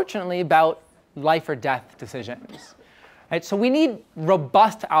 unfortunately, about life or death decisions. Right? So we need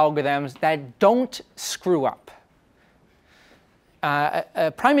robust algorithms that don't screw up.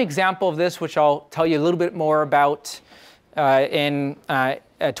 A prime example of this, which I'll tell you a little bit more about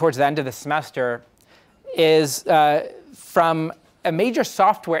towards the end of the semester, is from a major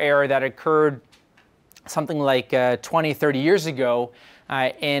software error that occurred something like 20, 30 years ago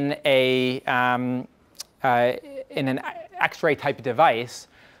in an X-ray type device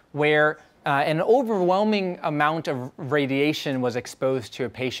where an overwhelming amount of radiation was exposed to a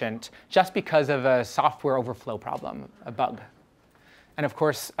patient just because of a software overflow problem, a bug. And of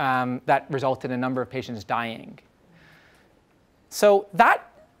course, that resulted in a number of patients dying. So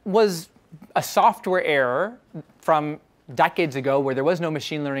that was a software error from decades ago where there was no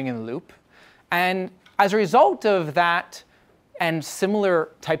machine learning in the loop. And as a result of that and similar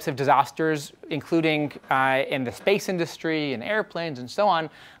types of disasters, including in the space industry and airplanes and so on,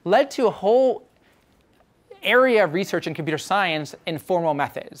 led to a whole area of research in computer science in formal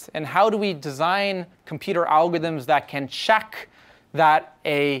methods. And how do we design computer algorithms that can check that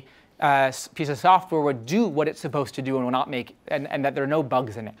a piece of software would do what it's supposed to do and will not make, and that there are no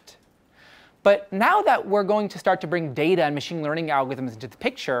bugs in it. But now that we're going to start to bring data and machine learning algorithms into the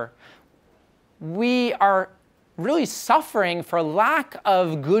picture, we are really suffering for lack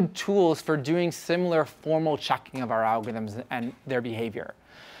of good tools for doing similar formal checking of our algorithms and their behavior.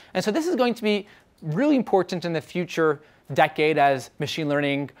 And so this is going to be really important in the future decade as machine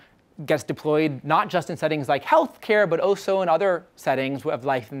learning gets deployed not just in settings like healthcare, but also in other settings of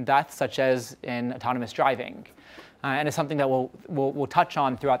life and death, such as in autonomous driving. And it's something that we'll touch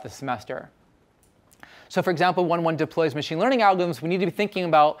on throughout the semester. So for example, when one deploys machine learning algorithms, we need to be thinking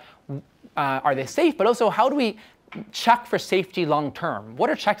about are they safe, but also how do we check for safety long term? What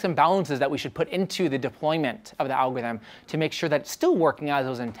are checks and balances that we should put into the deployment of the algorithm to make sure that it's still working as it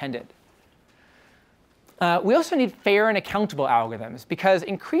was intended? We also need fair and accountable algorithms, because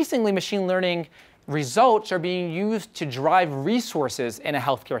increasingly machine learning results are being used to drive resources in a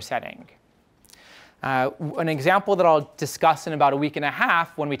healthcare setting. An example that I'll discuss in about a week and a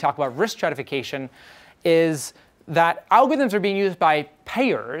half when we talk about risk stratification is that algorithms are being used by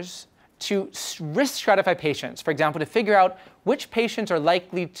payers to risk stratify patients. For example, to figure out which patients are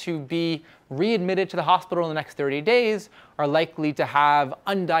likely to be readmitted to the hospital in the next 30 days, are likely to have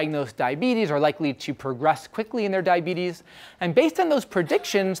undiagnosed diabetes, are likely to progress quickly in their diabetes. And based on those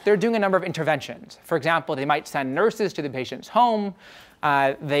predictions, they're doing a number of interventions. For example, they might send nurses to the patient's home.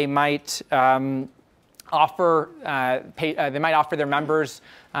 They might offer their members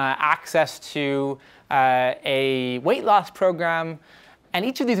access to a weight loss program. And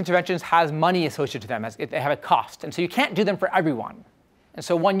each of these interventions has money associated to them. They have a cost. And so you can't do them for everyone. And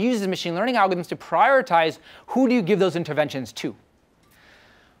so one uses machine learning algorithms to prioritize who do you give those interventions to.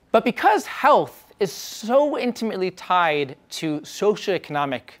 But because health is so intimately tied to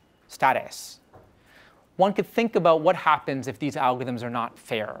socioeconomic status, one could think about what happens if these algorithms are not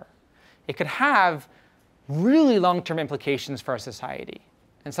fair. It could have really long-term implications for our society,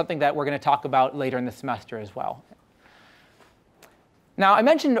 and something that we're going to talk about later in the semester as well. Now, I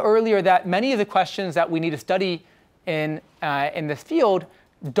mentioned earlier that many of the questions that we need to study in this field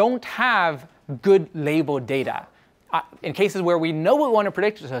don't have good labeled data. In cases where we know what we want to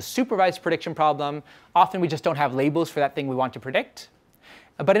predict, it's a supervised prediction problem, often we just don't have labels for that thing we want to predict.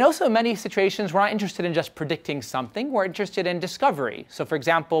 But in also many situations, we're not interested in just predicting something. We're interested in discovery. So for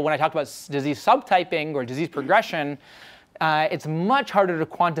example, when I talk about disease subtyping or disease progression, it's much harder to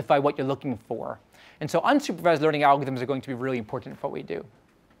quantify what you're looking for. And so unsupervised learning algorithms are going to be really important for what we do.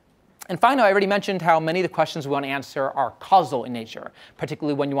 And finally, I already mentioned how many of the questions we want to answer are causal in nature,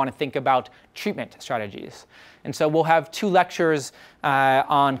 particularly when you want to think about treatment strategies. And so we'll have 2 lectures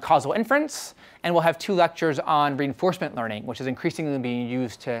on causal inference, and we'll have 2 lectures on reinforcement learning, which is increasingly being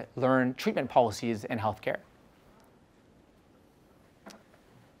used to learn treatment policies in healthcare.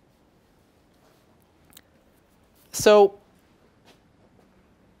 So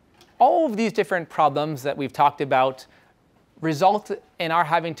all of these different problems that we've talked about result in our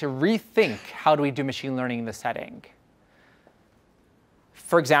having to rethink how do we do machine learning in the setting.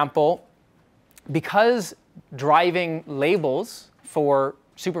 For example, because driving labels for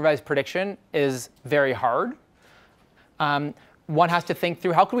supervised prediction is very hard, one has to think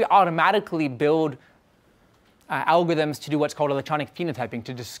through how can we automatically build algorithms to do what's called electronic phenotyping,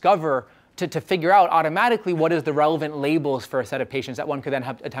 to discover, to figure out automatically what is the relevant labels for a set of patients that one could then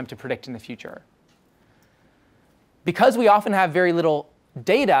attempt to predict in the future. Because we often have very little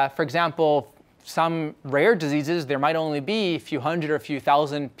data, for example, some rare diseases, there might only be a few hundred or a few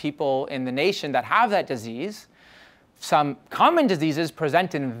thousand people in the nation that have that disease. Some common diseases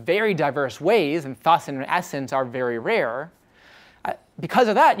present in very diverse ways and thus in essence are very rare. Because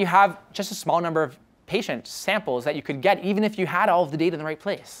of that, you have just a small number of patient samples that you could get even if you had all of the data in the right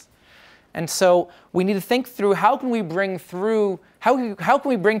place. And so we need to think through how can we bring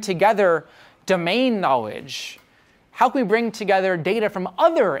together domain knowledge. How can we bring together data from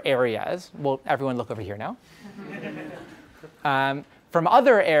other areas? Well, everyone look over here now. From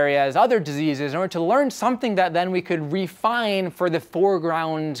other areas, other diseases, in order to learn something that then we could refine for the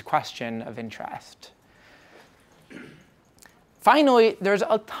foreground question of interest. Finally, there's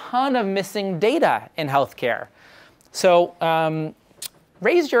a ton of missing data in healthcare. So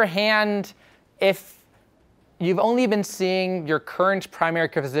raise your hand if you've only been seeing your current primary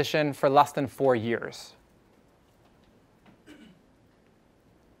care physician for less than 4 years.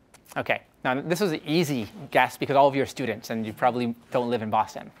 Okay, now this was an easy guess because all of you are students and you probably don't live in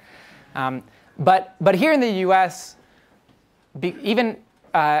Boston. But here in the US, even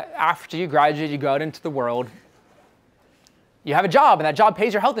after you graduate, you go out into the world, you have a job, and that job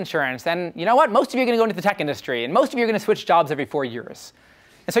pays your health insurance. And you know what? Most of you are going to go into the tech industry, and most of you are going to switch jobs every 4 years.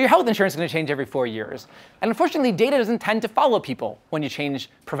 And so your health insurance is going to change every 4 years. And unfortunately, data doesn't tend to follow people when you change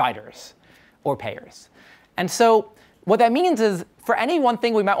providers or payers. And so what that means is, for any one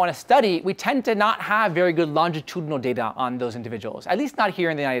thing we might want to study, we tend to not have very good longitudinal data on those individuals, at least not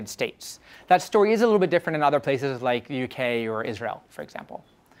here in the United States. That story is a little bit different in other places like the UK or Israel, for example.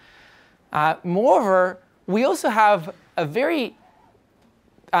 Moreover, we also have a very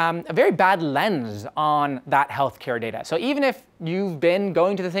bad lens on that healthcare data. So even if you've been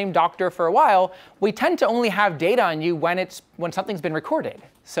going to the same doctor for a while, we tend to only have data on you when something's been recorded.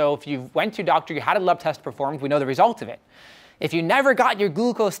 So if you went to a doctor, you had a lab test performed, we know the result of it. If you never got your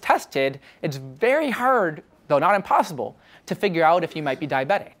glucose tested, it's very hard, though not impossible, to figure out if you might be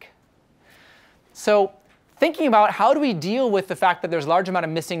diabetic. So thinking about how do we deal with the fact that there's a large amount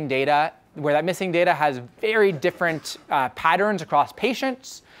of missing data, where that missing data has very different patterns across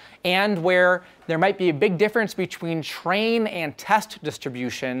patients, and where there might be a big difference between train and test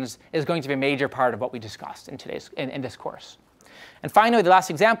distributions is going to be a major part of what we discussed in this course. And finally, the last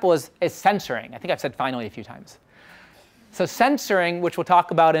example is censoring. I think I've said finally a few times. So censoring, which we'll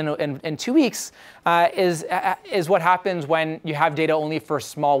talk about in 2 weeks, is what happens when you have data only for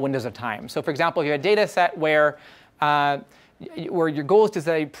small windows of time. So for example, if you have a data set where your goal is to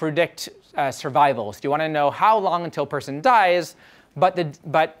say predict survival. So you want to know how long until a person dies, but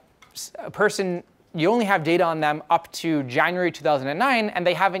a person, you only have data on them up to January 2009, and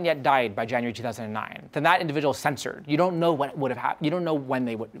they haven't yet died by January 2009. Then that individual is censored. You don't know what would have happened. You don't know when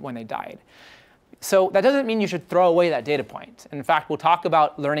they died. So that doesn't mean you should throw away that data point. In fact, we'll talk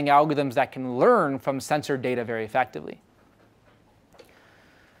about learning algorithms that can learn from censored data very effectively.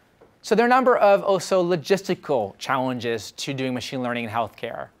 So there are a number of also logistical challenges to doing machine learning in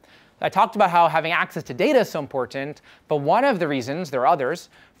healthcare. I talked about how having access to data is so important, but one of the reasons, there are others,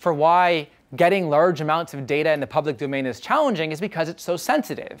 for why getting large amounts of data in the public domain is challenging is because it's so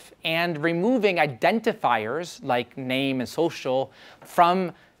sensitive. And removing identifiers like name and social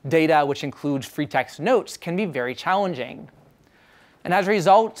from data, which includes free text notes, can be very challenging. And as a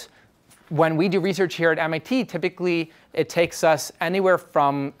result, when we do research here at MIT, typically it takes us anywhere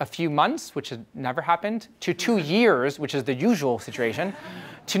from a few months, which has never happened, to 2 years, which is the usual situation,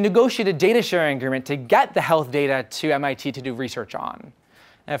 to negotiate a data sharing agreement to get the health data to MIT to do research on.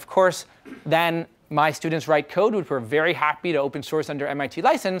 And of course, then my students write code, which we're very happy to open source under MIT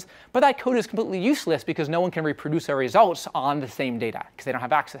license, but that code is completely useless because no one can reproduce our results on the same data because they don't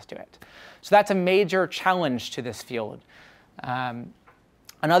have access to it. So that's a major challenge to this field.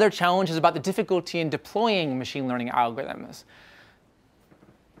 Another challenge is about the difficulty in deploying machine learning algorithms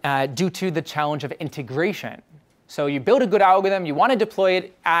due to the challenge of integration. So you build a good algorithm, you want to deploy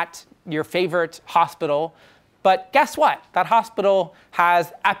it at your favorite hospital, but guess what? That hospital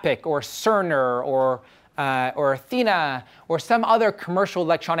has Epic or Cerner or Athena or some other commercial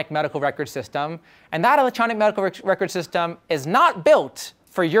electronic medical record system, and that electronic medical record system is not built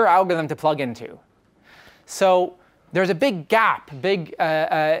for your algorithm to plug into. So there's a big gap,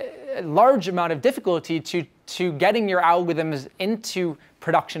 large amount of difficulty to getting your algorithms into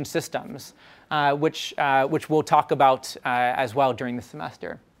production systems, which we'll talk about as well during the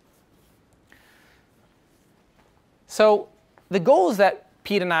semester. So the goals that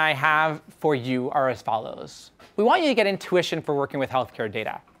Pete and I have for you are as follows. We want you to get intuition for working with healthcare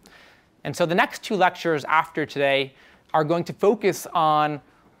data. And so the next 2 lectures after today are going to focus on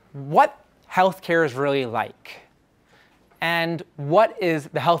what healthcare is really like, and what is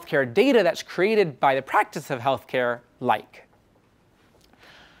the healthcare data that's created by the practice of healthcare like.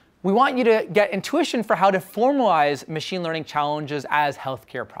 We want you to get intuition for how to formalize machine learning challenges as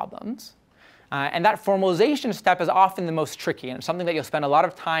healthcare problems. And that formalization step is often the most tricky, and it's something that you'll spend a lot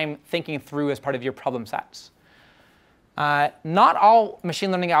of time thinking through as part of your problem sets. Not all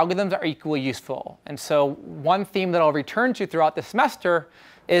machine learning algorithms are equally useful. And so one theme that I'll return to throughout the semester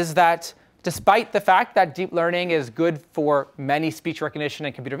is that despite the fact that deep learning is good for many speech recognition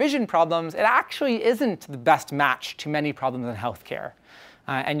and computer vision problems, it actually isn't the best match to many problems in healthcare.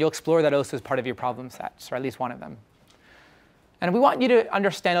 And you'll explore that also as part of your problem sets, or at least one of them. And we want you to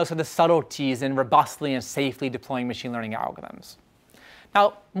understand also the subtleties in robustly and safely deploying machine learning algorithms.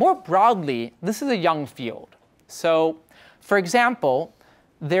 Now, more broadly, this is a young field. So for example,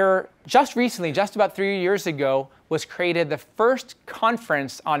 just recently, just about 3 years ago, was created the first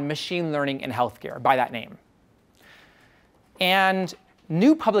conference on machine learning in healthcare by that name. And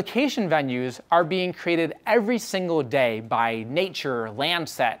new publication venues are being created every single day by Nature,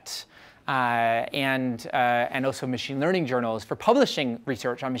 Lancet, and also machine learning journals for publishing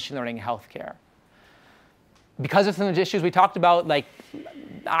research on machine learning in healthcare. Because of some of the issues we talked about, like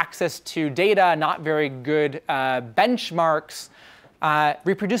access to data, not very good benchmarks,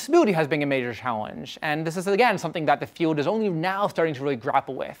 reproducibility has been a major challenge. And this is, again, something that the field is only now starting to really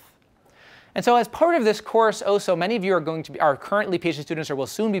grapple with. And so as part of this course also, many of you are currently PhD students or will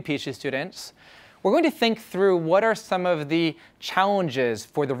soon be PhD students. We're going to think through what are some of the challenges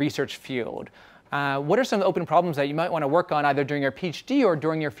for the research field. What are some open problems that you might want to work on either during your PhD or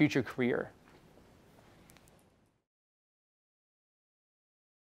during your future career?